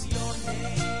knows your name.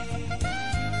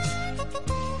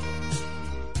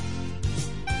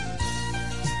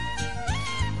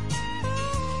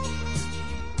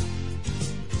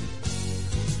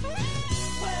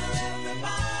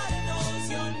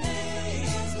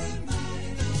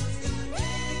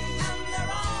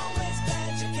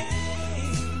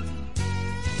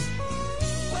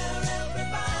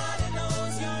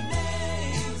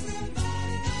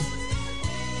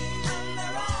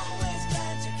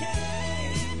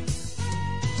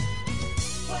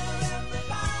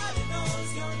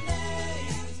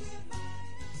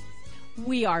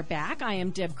 We are back. I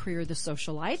am Deb Creer, the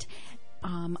socialite.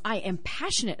 I am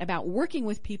passionate about working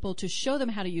with people to show them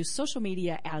how to use social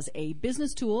media as a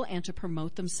business tool and to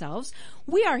promote themselves.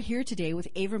 We are here today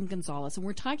with Avram Gonzales, and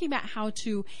we're talking about how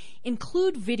to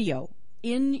include video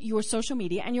in your social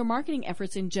media and your marketing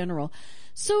efforts in general.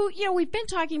 So, we've been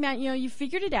talking about, you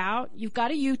figured it out. You've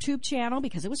got a YouTube channel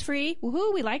because it was free.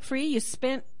 Woohoo, we like free. You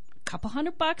spent a couple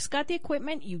 $100, got the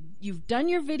equipment. You've done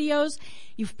your videos.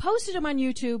 You've posted them on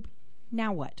YouTube.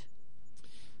 Now what?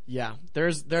 Yeah,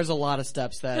 there's a lot of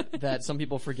steps that some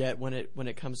people forget when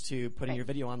it comes to putting your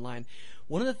video online.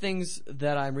 One of the things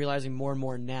that I'm realizing more and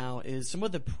more now is some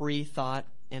of the pre-thought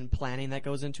and planning that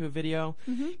goes into a video.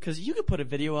 Because you could put a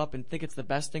video up and think it's the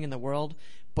best thing in the world,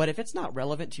 but if it's not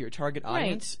relevant to your target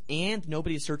audience and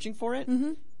nobody's searching for it,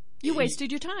 you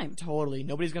wasted your time. Totally.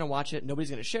 Nobody's going to watch it. Nobody's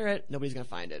going to share it. Nobody's going to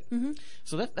find it.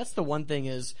 So that's the one thing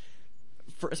is,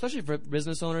 especially for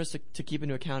business owners to keep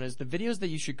into account, is the videos that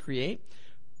you should create.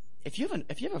 If you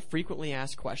have a frequently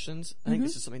asked questions, I think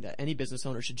this is something that any business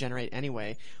owner should generate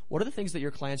anyway. What are the things that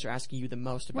your clients are asking you the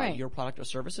most about your product or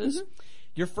services?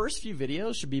 Your first few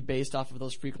videos should be based off of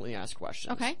those frequently asked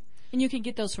questions. Okay. And you can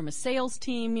get those from a sales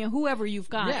team, whoever you've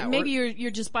got. Yeah, maybe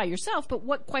you're just by yourself, but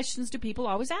what questions do people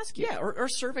always ask you? Yeah, or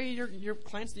survey your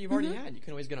clients that you've already had. You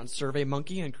can always get on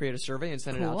SurveyMonkey and create a survey and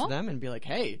send it out to them and be like,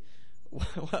 hey,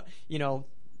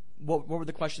 what were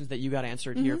the questions that you got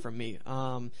answered here from me?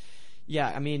 Yeah,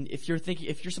 I mean, if you're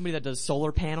somebody that does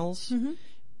solar panels,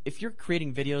 if you're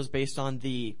creating videos based on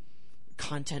the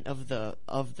content of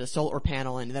the solar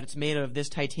panel and that it's made of this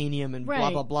titanium and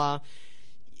blah blah blah,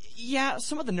 yeah,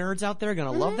 some of the nerds out there are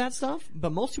gonna love that stuff,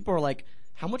 but most people are like,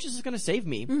 how much is this going to save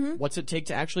me? What's it take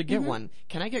to actually get one?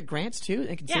 Can I get grants too?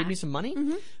 It can save me some money?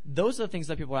 Those are the things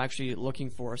that people are actually looking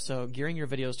for. So gearing your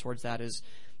videos towards that is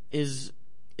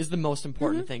the most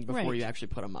important thing before you actually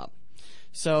put them up.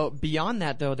 So beyond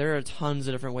that, though, there are tons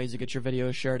of different ways to get your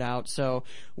videos shared out. So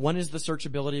one is the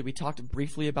searchability. We talked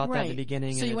briefly about that in the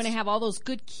beginning. So you want to have all those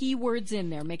good keywords in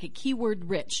there, make it keyword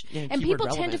rich. Yeah, and keyword people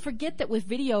relevant. tend to forget that with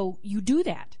video, you do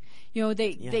that.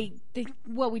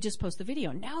 We just post the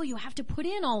video. No, you have to put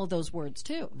in all of those words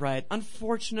too. Right.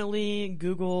 Unfortunately,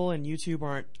 Google and YouTube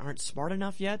aren't smart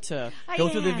enough yet to go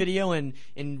through the video and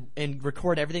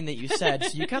record everything that you said.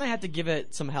 So you kind of have to give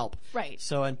it some help. Right.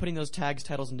 So, and putting those tags,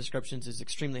 titles, and descriptions is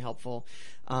extremely helpful.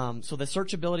 So the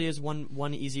searchability is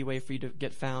one easy way for you to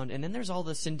get found. And then there's all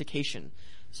the syndication.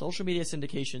 Social media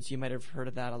syndications, you might have heard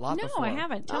of that a lot before. No, I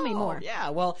haven't. Tell me more.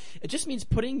 Yeah, well, it just means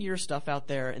putting your stuff out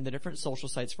there in the different social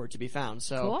sites for it to be found.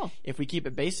 So if we keep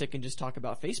it basic and just talk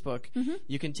about Facebook,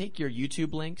 you can take your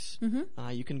YouTube links.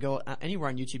 You can go anywhere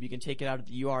on YouTube. You can take it out of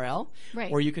the URL. Right.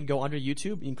 Or you can go under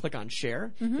YouTube. You can click on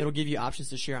share. It'll give you options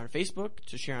to share on Facebook,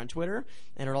 to share on Twitter,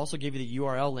 and it'll also give you the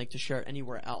URL link to share it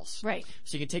anywhere else. Right.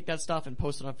 So you can take that stuff and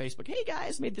post it on Facebook. Hey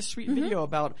guys, made this sweet video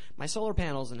about my solar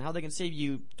panels and how they can save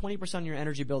you 20% on your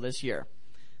energy bill this year.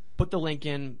 Put the link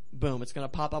in, boom, it's going to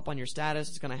pop up on your status.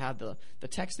 It's going to have the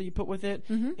text that you put with it,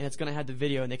 and it's going to have the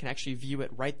video, and they can actually view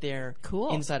it right there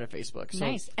inside of Facebook. So,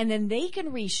 nice. And then they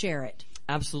can reshare it.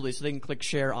 Absolutely. So they can click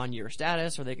share on your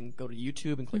status, or they can go to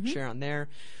YouTube and click share on there.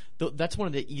 That's one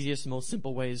of the easiest, most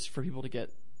simple ways for people to get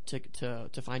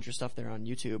to find your stuff there on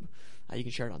YouTube. You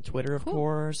can share it on Twitter, of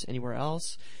course, anywhere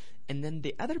else. And then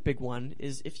the other big one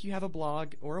is if you have a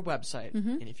blog or a website,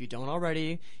 and if you don't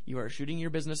already, you are shooting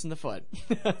your business in the foot.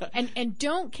 and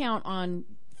don't count on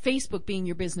Facebook being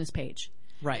your business page.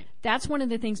 Right. That's one of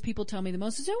the things people tell me the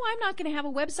most is, I'm not going to have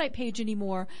a website page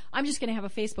anymore. I'm just going to have a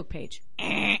Facebook page.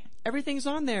 Everything's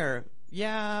on there.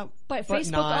 Yeah, but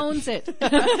Facebook owns it.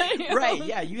 Right,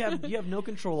 yeah, you have no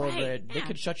control over it. They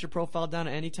could shut your profile down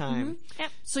at any time. Yeah.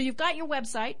 So you've got your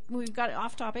website. We've got it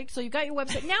off topic. So you've got your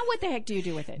website. Now what the heck do you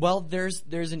do with it? Well, there's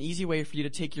an easy way for you to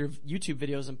take your YouTube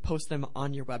videos and post them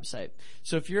on your website.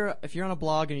 So if you're on a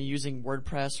blog and you're using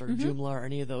WordPress or Joomla or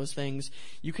any of those things,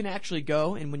 you can actually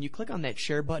go, and when you click on that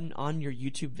share button on your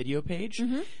YouTube video page,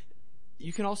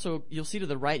 you can also, you'll see to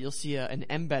the right, you'll see an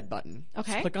embed button.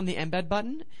 Okay. So click on the embed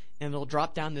button, and it'll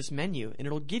drop down this menu, and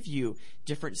it'll give you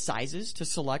different sizes to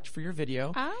select for your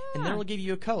video, and then it'll give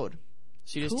you a code.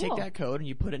 So you just take that code and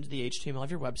you put it into the HTML of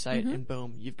your website, and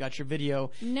boom, you've got your video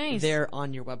there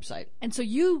on your website. And so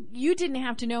you didn't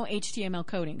have to know HTML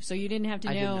coding, so you didn't have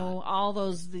to know all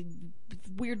those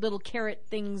weird little caret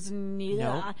things.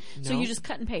 So you just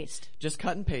cut and paste. Just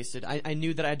cut and pasted. I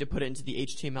knew that I had to put it into the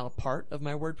HTML part of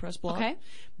my WordPress blog,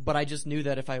 but I just knew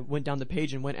that if I went down the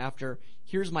page and went after,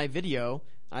 here's my video,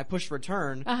 I pushed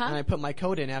return, and I put my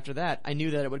code in after that, I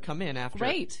knew that it would come in after,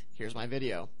 here's my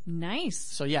video. Nice.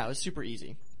 So yeah, it was super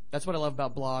easy. That's what I love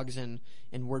about blogs and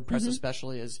WordPress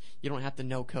especially, is you don't have to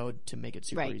know code to make it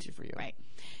super easy for you. Right.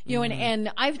 You know,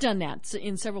 and I've done that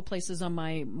in several places on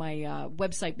my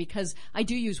website, because I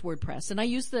do use WordPress, and I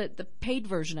use the paid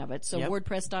version of it, so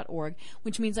WordPress.org,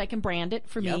 which means I can brand it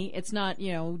for me. It's not,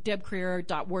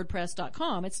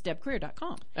 debcareer.wordpress.com, it's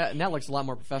debcareer.com. And that looks a lot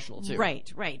more professional too.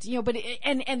 Right. But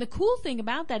and the cool thing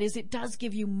about that is it does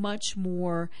give you much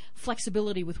more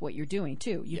flexibility with what you're doing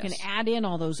too. You can add in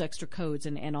all those extra codes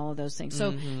and all of those things.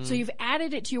 So you've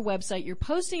added it to your website, you're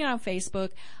posting it on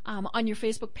Facebook. On your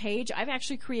Facebook page, I've actually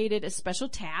actually created a special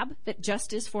tab that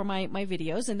just is for my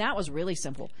videos, and that was really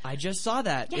simple. I just saw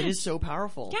that. Yeah. It is so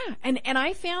powerful. Yeah, and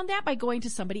I found that by going to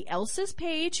somebody else's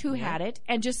page who had it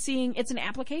and just seeing it's an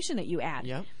application that you add.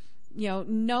 Yep. You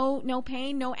know, no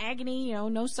pain, no agony, you know,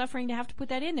 no suffering to have to put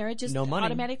that in there. It just No money.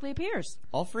 automatically appears.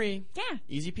 All free. Yeah.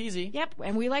 Easy peasy. Yep,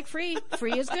 and we like free.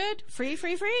 Free is good. Free.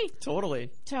 Totally.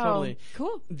 So, Totally.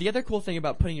 cool. The other cool thing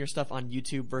about putting your stuff on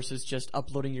YouTube versus just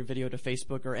uploading your video to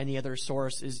Facebook or any other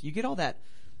source is you get all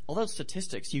those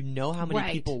statistics. You know how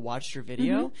many people watched your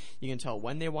video. You can tell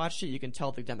when they watched it. You can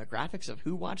tell the demographics of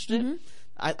who watched it.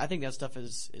 I think that stuff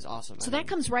is awesome. So that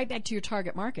comes right back to your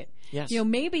target market. Yes. You know,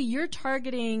 maybe you're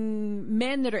targeting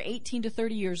men that are 18 to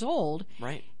 30 years old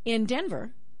in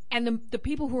Denver, and the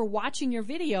people who are watching your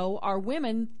video are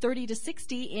women 30 to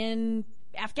 60 in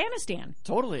Afghanistan.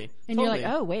 Totally. And you're like,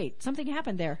 oh, wait, something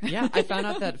happened there. Yeah, I found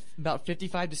out that about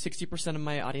 55 to 60% of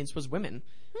my audience was women.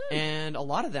 And a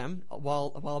lot of them,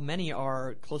 while many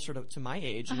are closer to my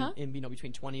age, in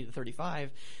between 20 to 35,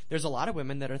 there's a lot of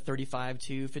women that are 35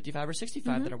 to 55 or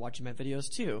 65 that are watching my videos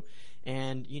too.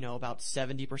 And, about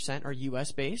 70% are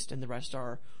US based and the rest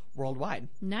are worldwide.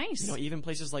 Nice. Even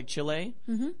places like Chile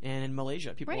and in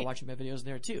Malaysia, people are watching my videos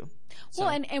there too. Well,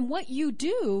 and what you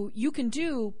do, you can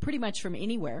do pretty much from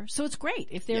anywhere. So it's great.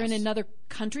 If they're in another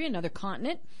country, another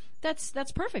continent,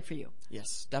 that's perfect for you.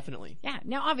 Yes, definitely. Yeah.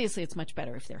 Now, obviously, it's much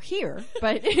better if they're here,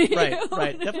 but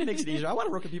right. Definitely makes it easier. I want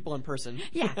to work with people in person.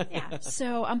 Yeah.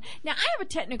 So, now I have a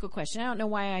technical question. I don't know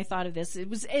why I thought of this. It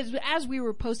was as we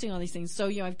were posting all these things. So,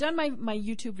 I've done my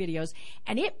YouTube videos,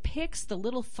 and it picks the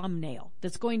little thumbnail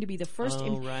that's going to be the first.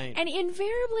 Right. And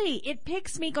invariably, it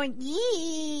picks me going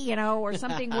yee, or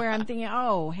something where I'm thinking,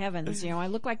 oh heavens, I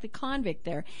look like the convict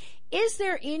there. Is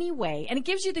there any way, and it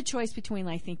gives you the choice between,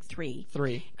 I think, three.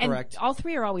 Correct. And all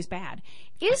three are always bad.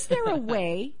 Is there a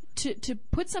way to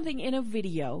put something in a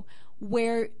video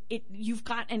where you've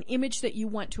got an image that you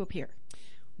want to appear?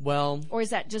 Well. Or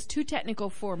is that just too technical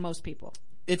for most people?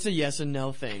 It's a yes and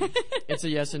no thing. It's a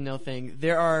yes and no thing.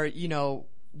 There are,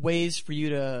 ways for you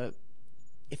to,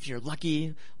 if you're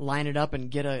lucky, line it up and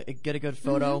get a good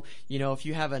photo.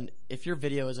 If your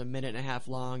video is a minute and a half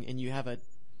long and you have a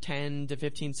 10 to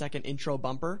 15 second intro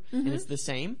bumper and it's the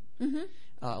same,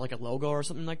 like a logo or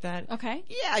something like that. Okay.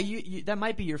 Yeah, you that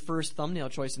might be your first thumbnail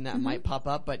choice and that might pop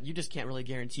up, but you just can't really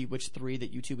guarantee which three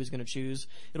that YouTube is going to choose.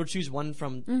 It'll choose one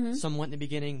from somewhat in the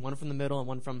beginning, one from the middle, and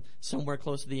one from somewhere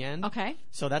close to the end. Okay.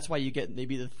 So that's why you get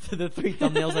maybe the three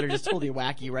thumbnails that are just totally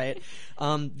wacky, right?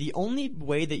 The only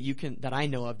way that I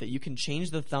know of that you can change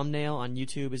the thumbnail on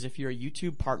YouTube is if you're a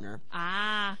YouTube partner.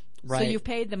 Ah. Right. So you've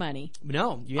paid the money.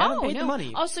 No, you haven't paid the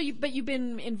money. Oh, but you've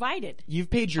been invited. You've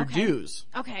paid your dues.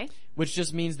 Okay. Which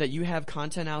just means that you have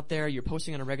content out there, you're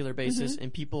posting on a regular basis,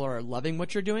 and people are loving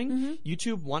what you're doing.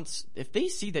 YouTube wants, if they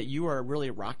see that you are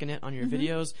really rocking it on your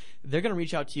videos, they're going to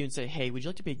reach out to you and say, hey, would you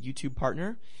like to be a YouTube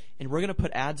partner? And we're going to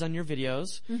put ads on your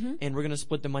videos, and we're going to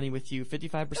split the money with you,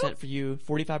 55% for you,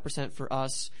 45% for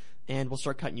us, and we'll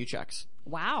start cutting you checks.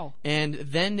 Wow. And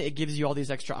then it gives you all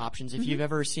these extra options. If you've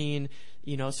ever seen,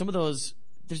 some of those,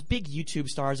 there's big YouTube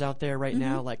stars out there right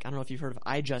now, like, I don't know if you've heard of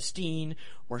iJustine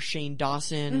or Shane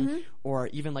Dawson or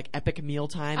even like Epic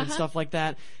Mealtime and stuff like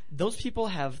that. Those people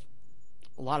a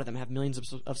lot of them have millions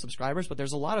of subscribers, but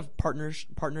there's a lot of partners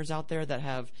out there that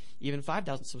have even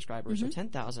 5,000 subscribers or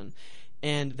 10,000.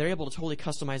 And they're able to totally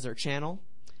customize their channel.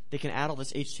 They can add all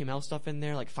this HTML stuff in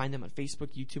there, like find them on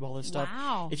Facebook, YouTube, all this stuff.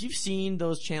 Wow. If you've seen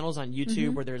those channels on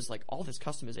YouTube where there's like all this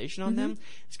customization on them,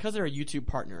 it's because they're a YouTube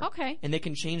partner. Okay. And they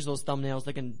can change those thumbnails.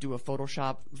 They can do a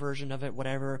Photoshop version of it,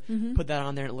 whatever, put that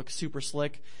on there and it looks super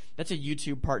slick. That's a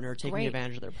YouTube partner taking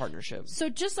advantage of their partnership. So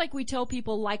just like we tell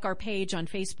people like our page on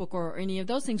Facebook or any of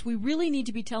those things, we really need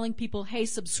to be telling people, hey,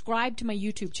 subscribe to my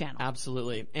YouTube channel.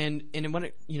 Absolutely. And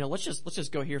when let's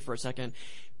just go here for a second.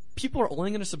 People are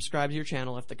only going to subscribe to your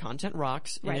channel if the content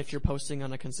rocks and if you're posting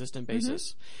on a consistent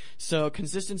basis. So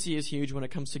consistency is huge when it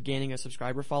comes to gaining a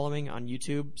subscriber following on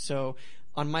YouTube. So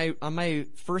on my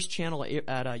first channel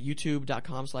at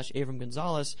youtube.com/Avram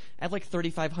Gonzales, I had like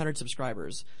 3,500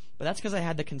 subscribers. But that's because I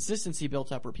had the consistency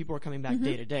built up where people were coming back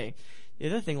day to day. The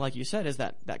other thing, like you said, is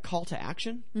that call to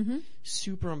action.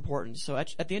 Super important. So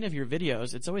at the end of your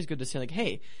videos, it's always good to say like,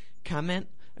 hey, comment,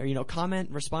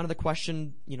 respond to the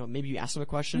question, maybe you ask them a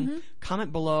question,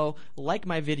 comment below, like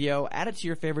my video, add it to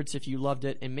your favorites if you loved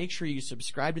it, and make sure you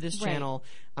subscribe to this channel.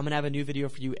 I'm going to have a new video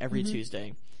for you every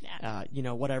Tuesday.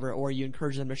 Yeah. Whatever, or you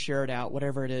encourage them to share it out,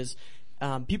 whatever it is.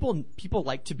 People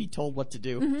like to be told what to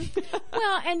do.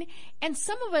 Well, and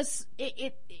some of us,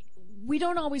 we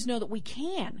don't always know that we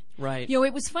can. Right. You know,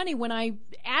 it was funny when I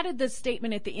added the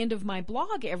statement at the end of my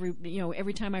blog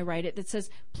every time I write it that says,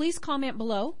 please comment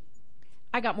below.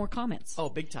 I got more comments. Oh,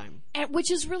 big time.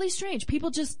 Which is really strange.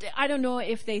 People just, I don't know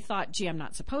if they thought, gee, I'm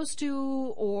not supposed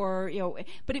to, or,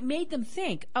 but it made them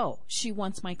think, oh, she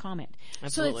wants my comment.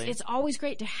 Absolutely. So it's always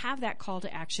great to have that call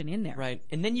to action in there. Right.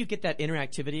 And then you get that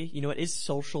interactivity. It is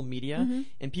social media,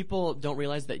 and people don't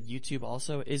realize that YouTube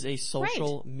also is a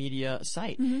social media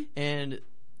site. And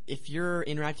if you're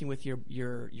interacting with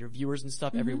your viewers and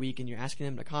stuff every week, and you're asking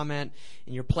them to comment,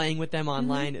 and you're playing with them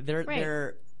online,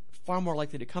 they're far more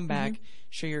likely to come back,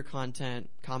 share your content,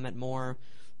 comment more.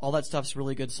 All that stuff's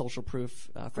really good social proof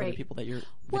for the people that your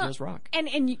videos rock.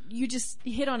 And you just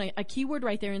hit on a keyword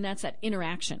right there, and that's that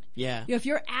interaction. Yeah. If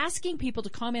you're asking people to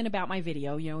comment about my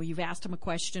video, you've asked them a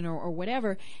question or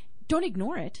whatever, don't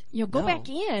ignore it. Go back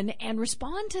in and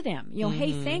respond to them.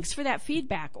 Hey, thanks for that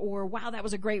feedback, or wow, that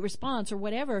was a great response, or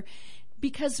whatever.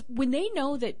 Because when they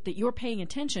know that you're paying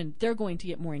attention, they're going to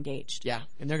get more engaged. Yeah,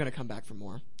 and they're going to come back for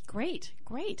more. Great.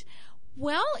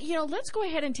 Well, let's go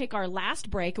ahead and take our last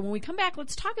break. And when we come back,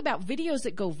 let's talk about videos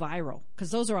that go viral, because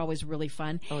those are always really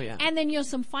fun. Oh, yeah. And then,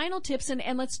 some final tips.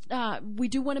 And let's, we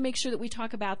do want to make sure that we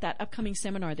talk about that upcoming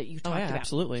seminar that you talked about.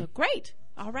 Absolutely. So, great.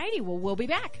 All righty. Well, we'll be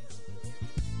back.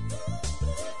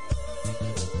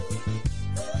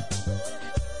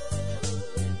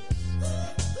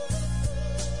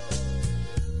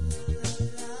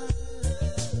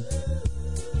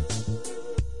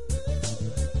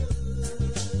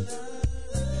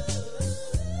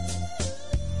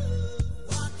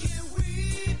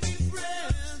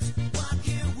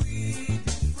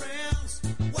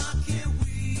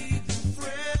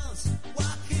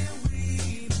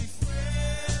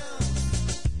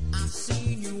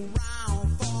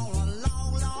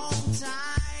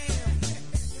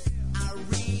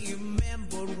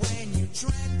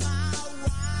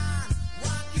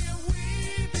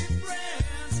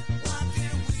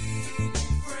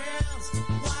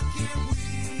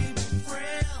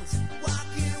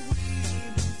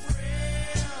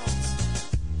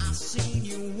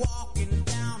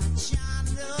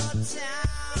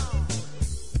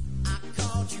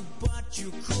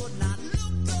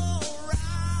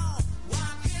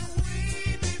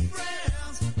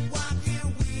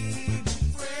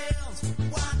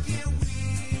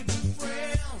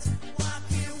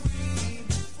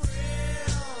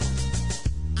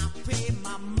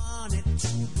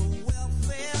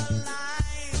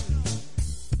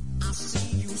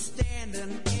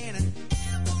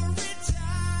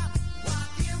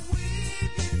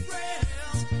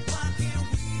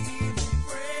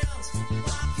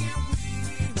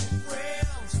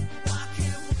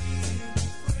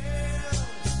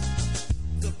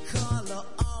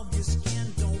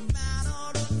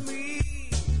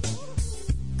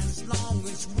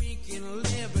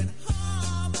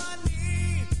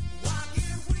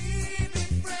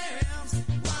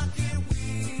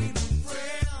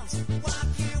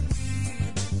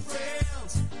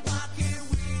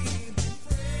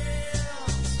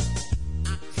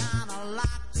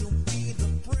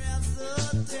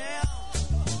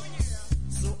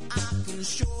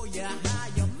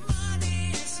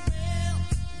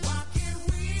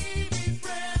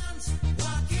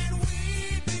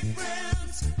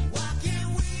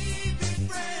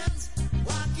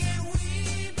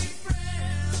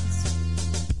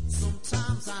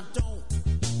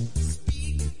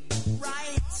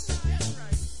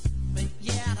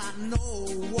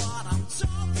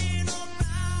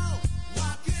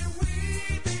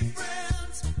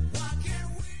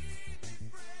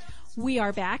 We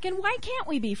are back, and why can't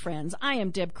we be friends? I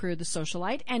am Deb Creer, the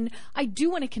socialite, and I do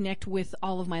want to connect with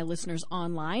all of my listeners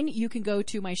online. You can go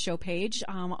to my show page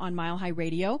on Mile High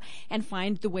Radio and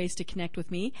find the ways to connect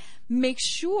with me. Make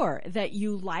sure that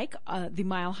you like the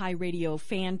Mile High Radio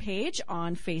fan page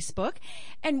on Facebook.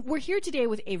 And we're here today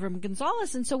with Avram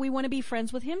Gonzales, and so we want to be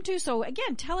friends with him too. So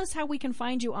again, tell us how we can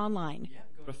find you online. Yeah.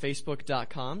 Go to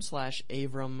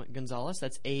facebook.com/Avram Gonzales.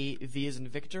 That's A-V as in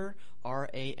Victor,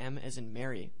 R-A-M as in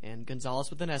Mary, and Gonzales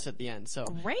with an S at the end. So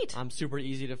great. Super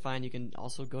easy to find. You can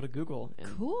also go to Google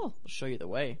and we'll show you the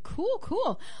way.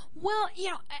 Cool. Well,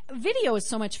 video is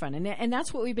so much fun, and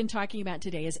that's what we've been talking about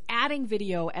today, is adding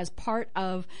video as part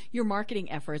of your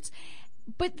marketing efforts.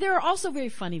 But there are also very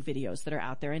funny videos that are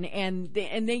out there, and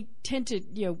they tend to,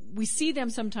 we see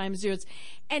them sometimes.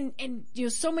 And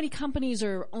so many companies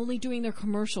are only doing their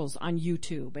commercials on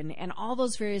YouTube and all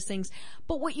those various things.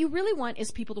 But what you really want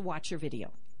is people to watch your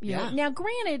video. Now,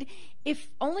 granted, if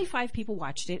only 5 people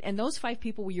watched it, and those 5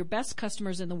 people were your best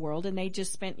customers in the world, and they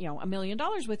just spent $1 million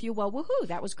with you, well, woohoo,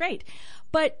 that was great.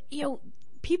 But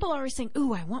people are always saying,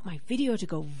 ooh, I want my video to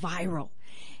go viral.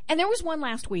 And there was one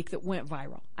last week that went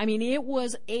viral. I mean, it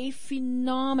was a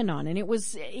phenomenon, and it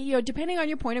was, depending on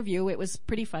your point of view, it was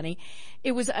pretty funny.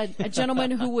 It was a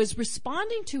gentleman who was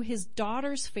responding to his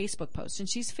daughter's Facebook post, and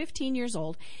she's 15 years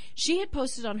old. She had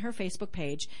posted on her Facebook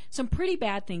page some pretty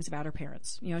bad things about her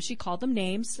parents. She called them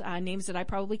names that I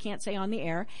probably can't say on the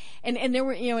air, and there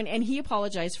were, and he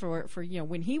apologized for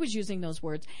when he was using those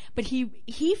words, but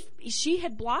she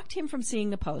had blocked him from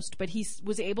seeing the post, but he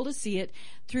was able to see it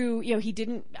through, he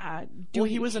didn't.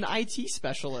 He was an IT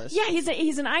specialist. Yeah, he's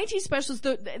an IT specialist.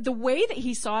 The way that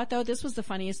he saw it, though, this was the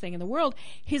funniest thing in the world.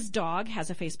 His dog has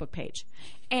a Facebook page,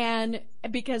 and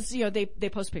because they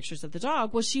post pictures of the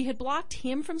dog. Well, she had blocked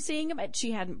him from seeing him, but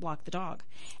she hadn't blocked the dog,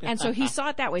 and so he saw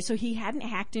it that way. So he hadn't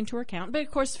hacked into her account, but of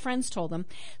course, friends told him.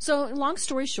 So, long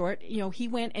story short, he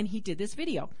went and he did this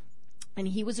video. And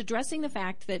he was addressing the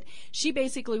fact that she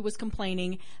basically was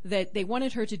complaining that they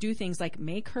wanted her to do things like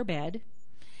make her bed,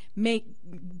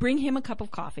 bring him a cup of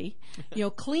coffee,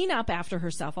 clean up after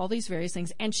herself, all these various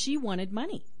things, and she wanted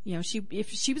money. If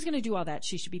she was going to do all that,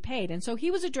 she should be paid. And so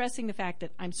he was addressing the fact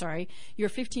that, I'm sorry, you're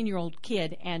a 15-year-old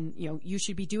kid, and you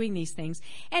should be doing these things.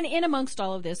 And in amongst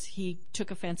all of this, he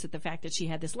took offense at the fact that she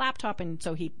had this laptop, and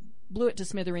so he blew it to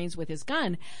smithereens with his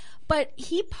gun. But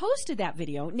he posted that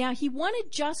video. Now, he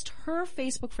wanted just her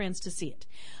Facebook friends to see it.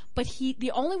 But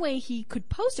the only way he could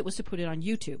post it was to put it on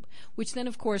YouTube, which then,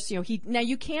 of course, now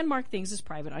you can mark things as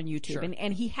private on YouTube, sure.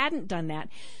 and he hadn't done that.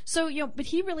 So, but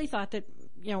he really thought that,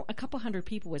 a couple hundred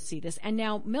people would see this, and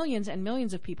now millions and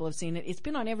millions of people have seen it. It's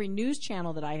been on every news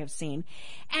channel that I have seen.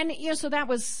 And, so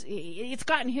it's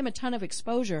gotten him a ton of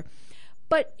exposure.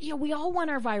 But, we all want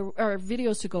our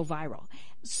videos to go viral.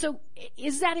 So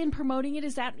is that in promoting it?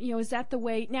 Is that the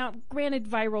way? Now, granted,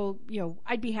 viral,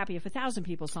 I'd be happy if 1,000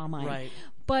 people saw mine. Right.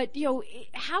 But,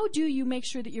 how do you make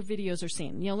sure that your videos are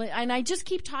seen? And I just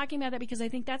keep talking about that because I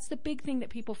think that's the big thing that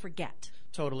people forget.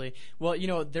 Totally.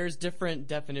 Well, there's different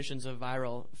definitions of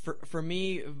viral. For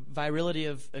me, virality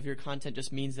of your content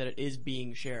just means that it is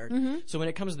being shared. Mm-hmm. So when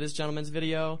it comes to this gentleman's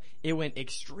video, it went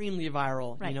extremely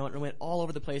viral. Right. It went all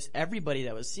over the place. Everybody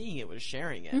that was seeing it was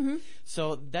sharing it. Mm-hmm.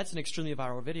 So that's an extremely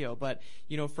viral video. But,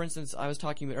 for instance, I was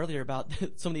talking earlier about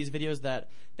some of these videos that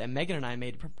Megan and I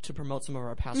made to promote some of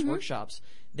our past mm-hmm. workshops.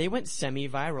 They went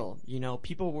semi-viral.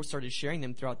 People started sharing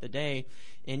them throughout the day.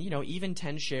 And, even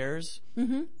 10 shares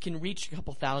mm-hmm. can reach a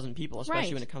couple thousand people,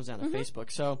 especially when it comes down to mm-hmm.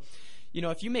 Facebook. So,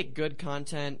 if you make good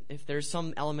content, if there's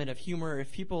some element of humor,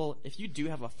 if you do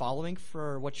have a following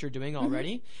for what you're doing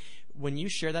already, mm-hmm. when you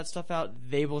share that stuff out,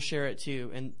 they will share it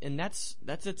too. And that's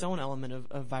its own element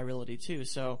of virality too.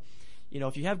 So,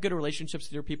 if you have good relationships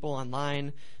with your people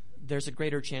online, there's a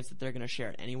greater chance that they're going to share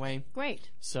it anyway. Great.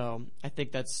 So I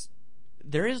think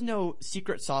there is no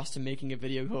secret sauce to making a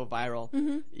video go viral.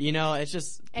 Mm-hmm. It's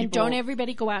just and don't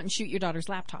everybody go out and shoot your daughter's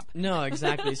laptop. No,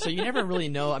 exactly. So you never really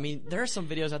know. I mean, there are some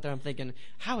videos out there I'm thinking,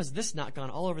 how has this not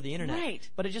gone all over the internet? Right.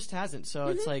 But it just hasn't. So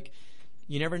mm-hmm. it's like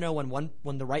you never know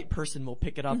when the right person will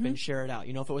pick it up mm-hmm. and share it out.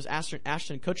 If it was Ashton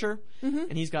Kutcher mm-hmm.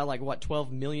 and he's got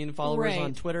 12 million followers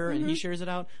on Twitter mm-hmm. and he shares it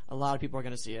out, a lot of people are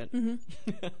going to see it.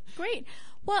 Mm-hmm. Great.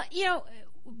 Well,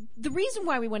 the reason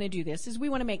why we want to do this is we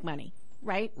want to make money.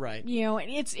 Right? Right.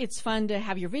 It's fun to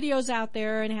have your videos out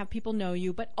there and have people know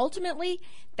you, but ultimately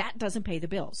that doesn't pay the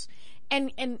bills.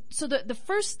 And so the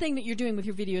first thing that you're doing with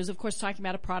your videos, of course, talking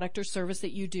about a product or service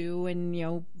that you do,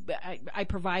 and I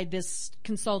provide this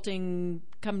consulting,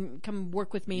 come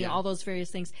work with me, all those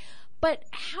various things. But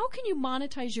how can you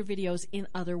monetize your videos in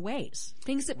other ways?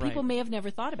 Things that people may have never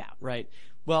thought about. Right.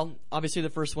 Well, obviously the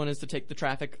first one is to take the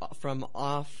traffic from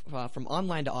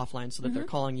online to offline so that mm-hmm. they're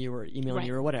calling you or emailing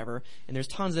you or whatever. And there's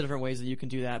tons of different ways that you can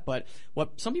do that. But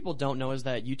what some people don't know is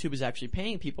that YouTube is actually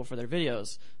paying people for their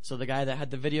videos. So the guy that had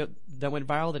the video that went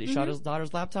viral that he mm-hmm. shot his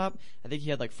daughter's laptop, I think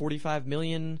he had 45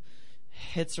 million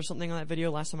hits or something on that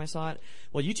video last time I saw it.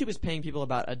 Well, YouTube is paying people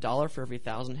about $1 for every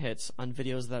 1,000 hits on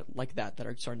videos that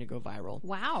are starting to go viral.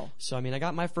 Wow. So, I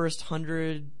got my first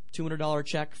 $200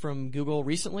 check from Google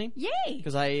recently. Yay!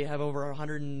 Because I have over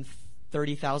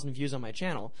 130,000 views on my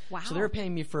channel. Wow. So they were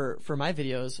paying me for my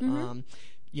videos. Mm-hmm.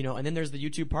 And then there's the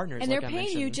YouTube partners. And they're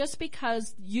paying you just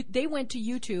because they went to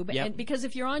YouTube. Yep. And because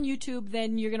if you're on YouTube,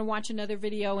 then you're going to watch another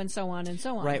video and so on and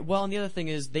so on. Right. Well, and the other thing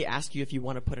is they ask you if you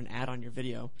want to put an ad on your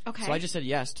video. Okay. So I just said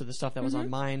yes to the stuff that was mm-hmm. on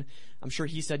mine. I'm sure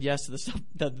he said yes to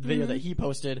the video mm-hmm. that he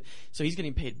posted. So he's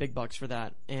getting paid big bucks for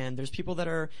that. And there's people that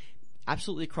are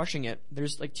absolutely crushing it.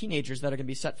 There's like teenagers that are going to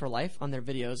be set for life on their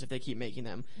videos if they keep making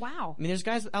them. Wow. I mean, there's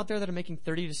guys out there that are making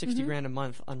 30 to 60 grand a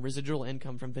month on residual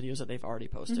income from videos that they've already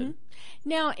posted.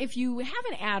 Now, if you have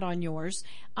an ad on yours,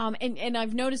 and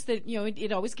I've noticed that,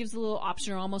 it always gives a little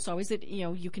option, or almost always, that,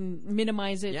 you can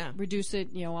minimize it, reduce it,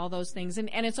 all those things.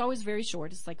 And it's always very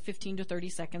short. It's like 15 to 30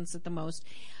 seconds at the most.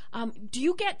 Do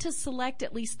you get to select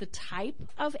at least the type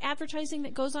of advertising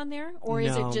that goes on there, or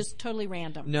is it just totally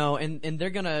random? No, and they're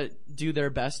going to do their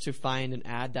best to find an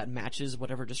ad that matches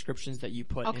whatever descriptions that you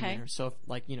put in there. So, if,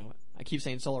 like, I keep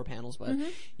saying solar panels, but,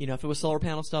 if it was solar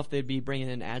panel stuff, they'd be bringing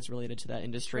in ads related to that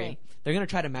industry. Right. They're going to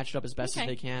try to match it up as best as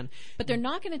they can. But they're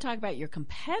not going to talk about your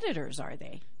competitors, are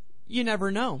they? You never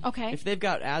know. Okay. If they've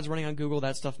got ads running on Google,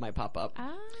 that stuff might pop up.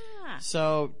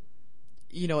 So,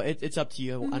 it's up to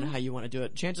you on how you want to do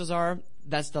it. Chances are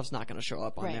that stuff's not going to show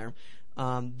up on there.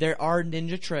 There are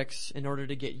ninja tricks in order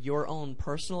to get your own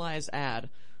personalized ad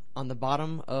on the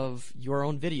bottom of your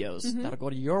own videos that'll go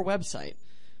to your website.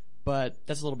 But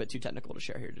that's a little bit too technical to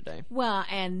share here today. Well,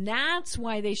 and that's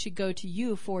why they should go to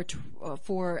you for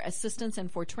assistance and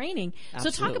for training.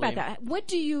 Absolutely. So talk about that. What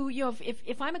do you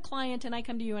if I'm a client and I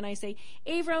come to you and I say,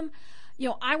 Avram,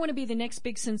 I want to be the next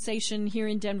big sensation here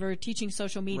in Denver teaching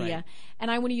social media, and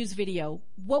I want to use video.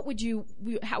 How would you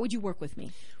work with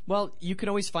me? Well, you can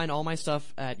always find all my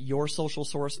stuff at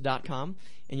yoursocialsource.com,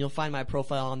 and you'll find my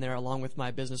profile on there along with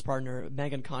my business partner,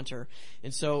 Megan Conter.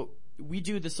 And so we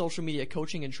do the social media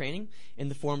coaching and training in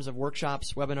the forms of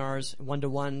workshops, webinars,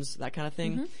 one-to-ones, that kind of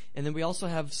thing. And then we also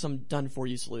have some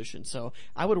done-for-you solutions. So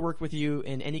I would work with you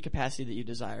in any capacity that you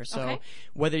desire. So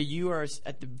whether you are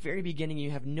at the very beginning, you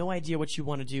have no idea what you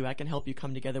want to do, I can help you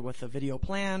come together with a video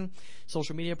plan,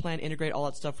 social media plan, integrate all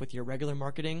that stuff with your regular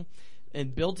marketing,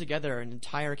 and build together an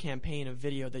entire campaign of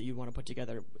video that you want to put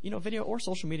together, video or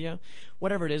social media,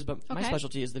 whatever it is, but my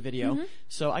specialty is the video.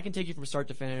 So I can take you from start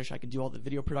to finish. I can do all the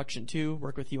video production too,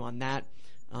 work with you on that.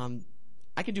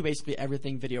 I can do basically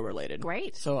everything video related.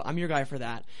 Great. So I'm your guy for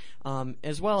that.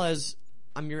 As well as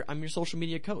I'm your social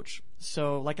media coach.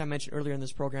 So like I mentioned earlier in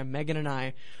this program, Megan and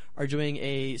I are doing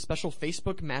a special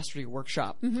Facebook Mastery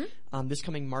Workshop this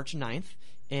coming March 9th.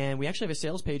 And we actually have a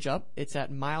sales page up. It's at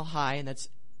Mile High, and that's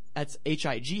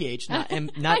H-I-G-H, not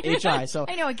H-I. So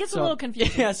I know, it gets a little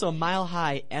confusing. Yeah, so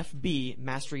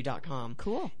milehighfbmastery.com.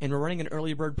 Cool. And we're running an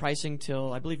early bird pricing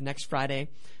till, I believe, next Friday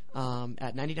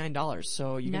at $99.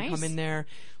 So you can come in there,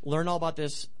 learn all about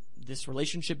this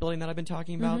relationship building that I've been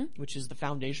talking about, which is the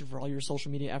foundation for all your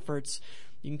social media efforts.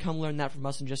 You can come learn that from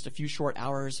us in just a few short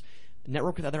hours.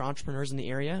 Network with other entrepreneurs in the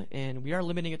area, and we are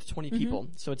limiting it to 20 people.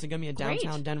 So it's going to be in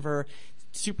downtown Denver,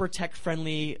 super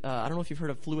tech-friendly. I don't know if you've heard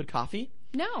of Fluid Coffee.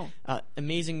 No.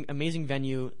 Amazing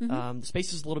venue. The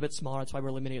space is a little bit smaller. That's why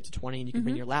we're limiting it to 20. And you can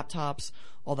bring your laptops,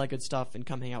 all that good stuff, and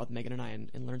come hang out with Megan and I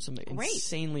and learn some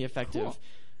insanely effective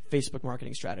Facebook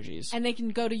marketing strategies. And they can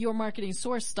go to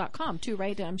yourmarketingsource.com too,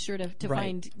 right? I'm sure to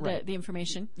find the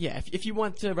information. Yeah, if you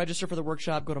want to register for the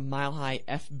workshop, go to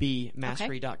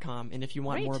milehighfbmastery.com. And if you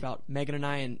want more about Megan and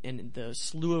I and the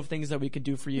slew of things that we could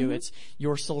do for you, it's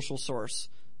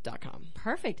yoursocialsource.com.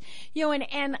 Perfect.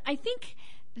 And I think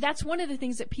that's one of the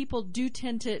things that people do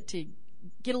tend to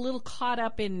get a little caught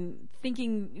up in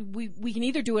thinking we can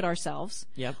either do it ourselves,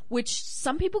 which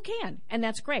some people can, and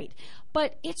that's great.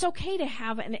 But it's okay to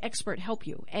have an expert help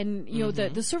you. And,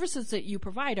 the services that you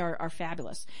provide are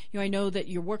fabulous. I know that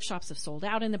your workshops have sold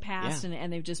out in the past,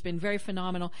 and they've just been very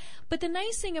phenomenal. But the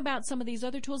nice thing about some of these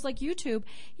other tools like YouTube,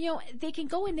 they can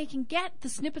go and they can get the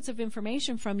snippets of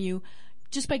information from you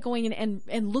just by going in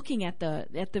and looking at the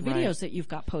videos that you've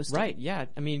got posted. Right, yeah.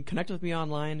 I mean, connect with me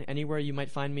online, anywhere you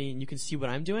might find me, and you can see what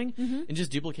I'm doing, and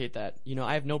just duplicate that.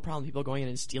 I have no problem people going in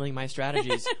and stealing my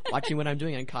strategies, watching what I'm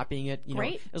doing and copying it,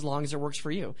 as long as it works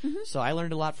for you. So I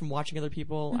learned a lot from watching other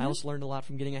people. I also learned a lot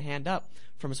from getting a hand up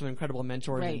from some incredible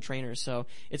mentors and trainers. So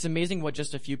it's amazing what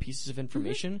just a few pieces of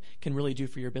information can really do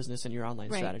for your business and your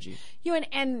online strategy.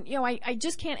 I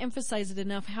just can't emphasize it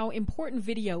enough how important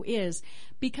video is,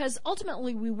 because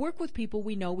ultimately we work with people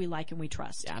we know, we like, and we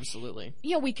trust. Absolutely.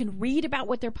 We can read about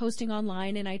what they're posting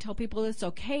online, and I tell people it's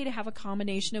okay to have a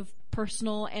combination of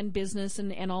personal and business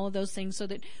and all of those things, so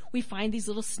that we find these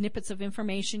little snippets of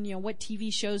information. What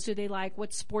TV shows do they like,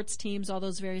 what sports teams, all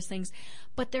those various things.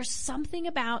 But there's something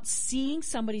about seeing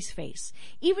somebody's face,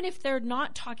 even if they're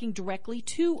not talking directly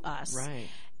to us. Right.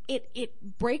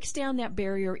 It breaks down that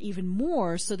barrier even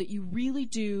more, so that you really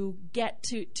do get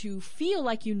to feel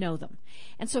like you know them.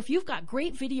 And so if you've got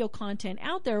great video content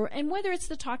out there, and whether it's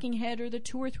the talking head or the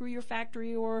tour through your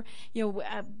factory or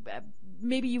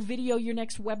maybe you video your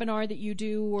next webinar that you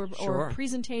do or Sure.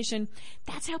 presentation.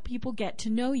 That's how people get to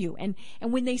know you. And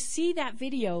when they see that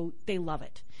video, they love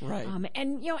it. Right.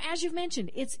 And, as you've mentioned,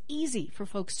 it's easy for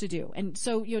folks to do. And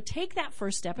so, take that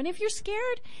first step. And if you're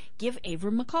scared, give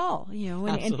Avram a call, and,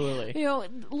 Absolutely.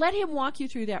 and let him walk you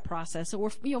through that process.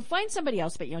 Or, find somebody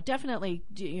else, but, definitely,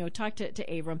 talk to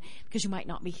Avram, because you might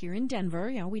not be here in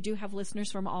Denver. We do have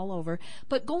listeners from all over,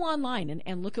 but go online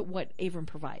and look at what Avram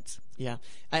provides. Yeah.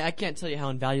 I can't tell you how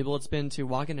invaluable it's been to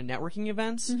walk into networking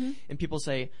events and people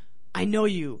say, I know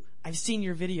you. I've seen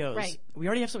your videos. Right. We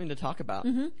already have something to talk about.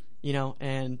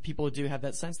 And people do have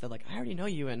that sense that, like, I already know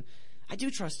you and I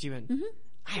do trust you and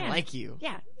I like you.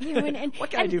 Yeah. And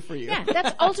what can I do for you? Yeah,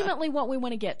 that's ultimately what we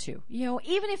want to get to.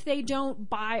 Even if they don't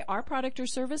buy our product or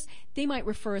service, they might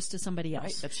refer us to somebody else.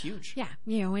 Right. That's huge. Yeah.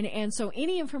 And so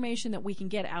any information that we can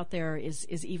get out there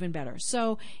is even better.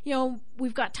 So,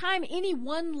 we've got time. Any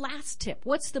one last tip?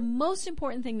 What's the most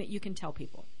important thing that you can tell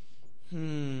people?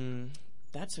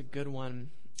 That's a good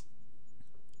one.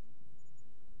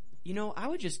 I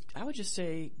would just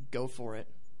say go for it.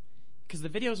 Because the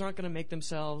videos aren't going to make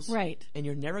themselves. Right. And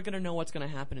you're never going to know what's going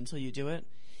to happen until you do it.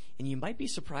 And you might be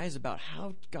surprised about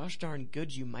how gosh darn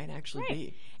good you might actually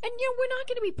be. And we're not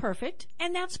going to be perfect,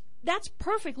 and that's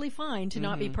perfectly fine to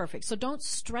not be perfect. So don't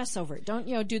stress over it. Don't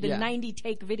do the 90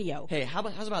 take video. Hey,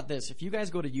 how's about this? If you guys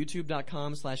go to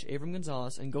youtube.com/Avram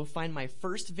Gonzales and go find my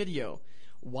first video,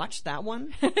 watch that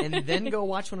one, and then go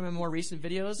watch one of my more recent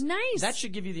videos. Nice. That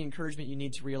should give you the encouragement you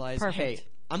need to realize, Perfect. hey,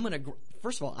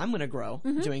 first of all, I'm going to grow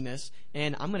doing this,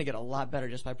 and I'm going to get a lot better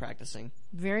just by practicing.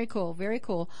 Very cool. Very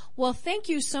cool. Well, thank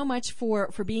you so much for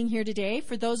being here today.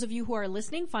 For those of you who are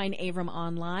listening, find Avram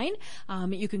online.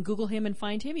 You can Google him and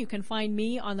find him. You can find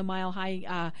me on the Mile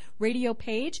High radio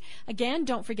page. Again,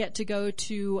 don't forget to go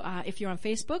to, if you're on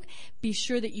Facebook, be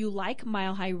sure that you like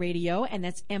Mile High Radio, and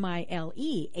that's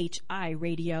MILEHI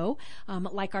Radio,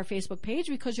 like our Facebook page,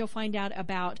 because you'll find out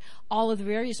about all of the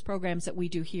various programs that we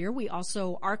do here. We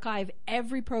also archive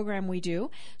every program we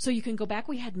do. So you can go back.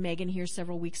 We had Megan here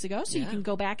several weeks ago, so you can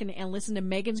go back and listen to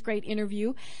Megan's great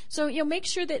interview. So, make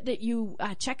sure that you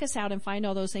check us out and find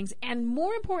all those things. And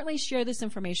more importantly, share this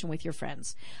information with your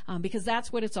friends, because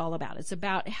that's what it's all about. It's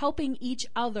about helping each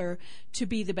other to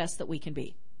be the best that we can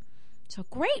be. So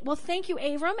great. Well, thank you,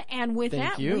 Avram. And with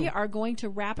Thank that, you. we are going to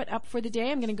wrap it up for the day.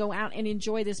 I'm going to go out and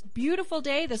enjoy this beautiful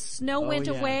day. The snow went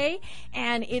away,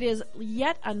 and it is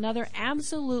yet another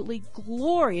absolutely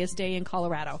glorious day in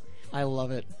Colorado. I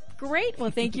love it. Great.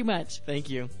 Well, thank you much. Thank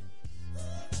you.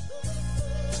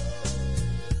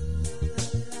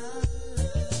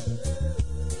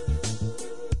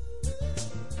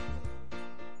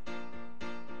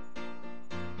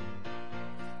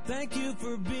 Thank you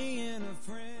for being a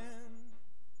friend.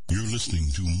 You're listening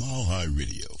to Mile High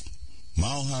Radio.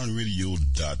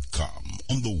 MileHighRadio.com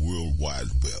on the World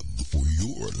Wide Web, where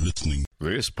you're listening.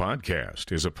 This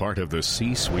podcast is a part of the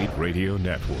C-Suite Radio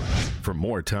Network. For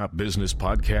more top business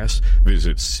podcasts,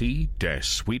 visit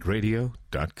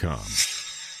c-suiteradio.com.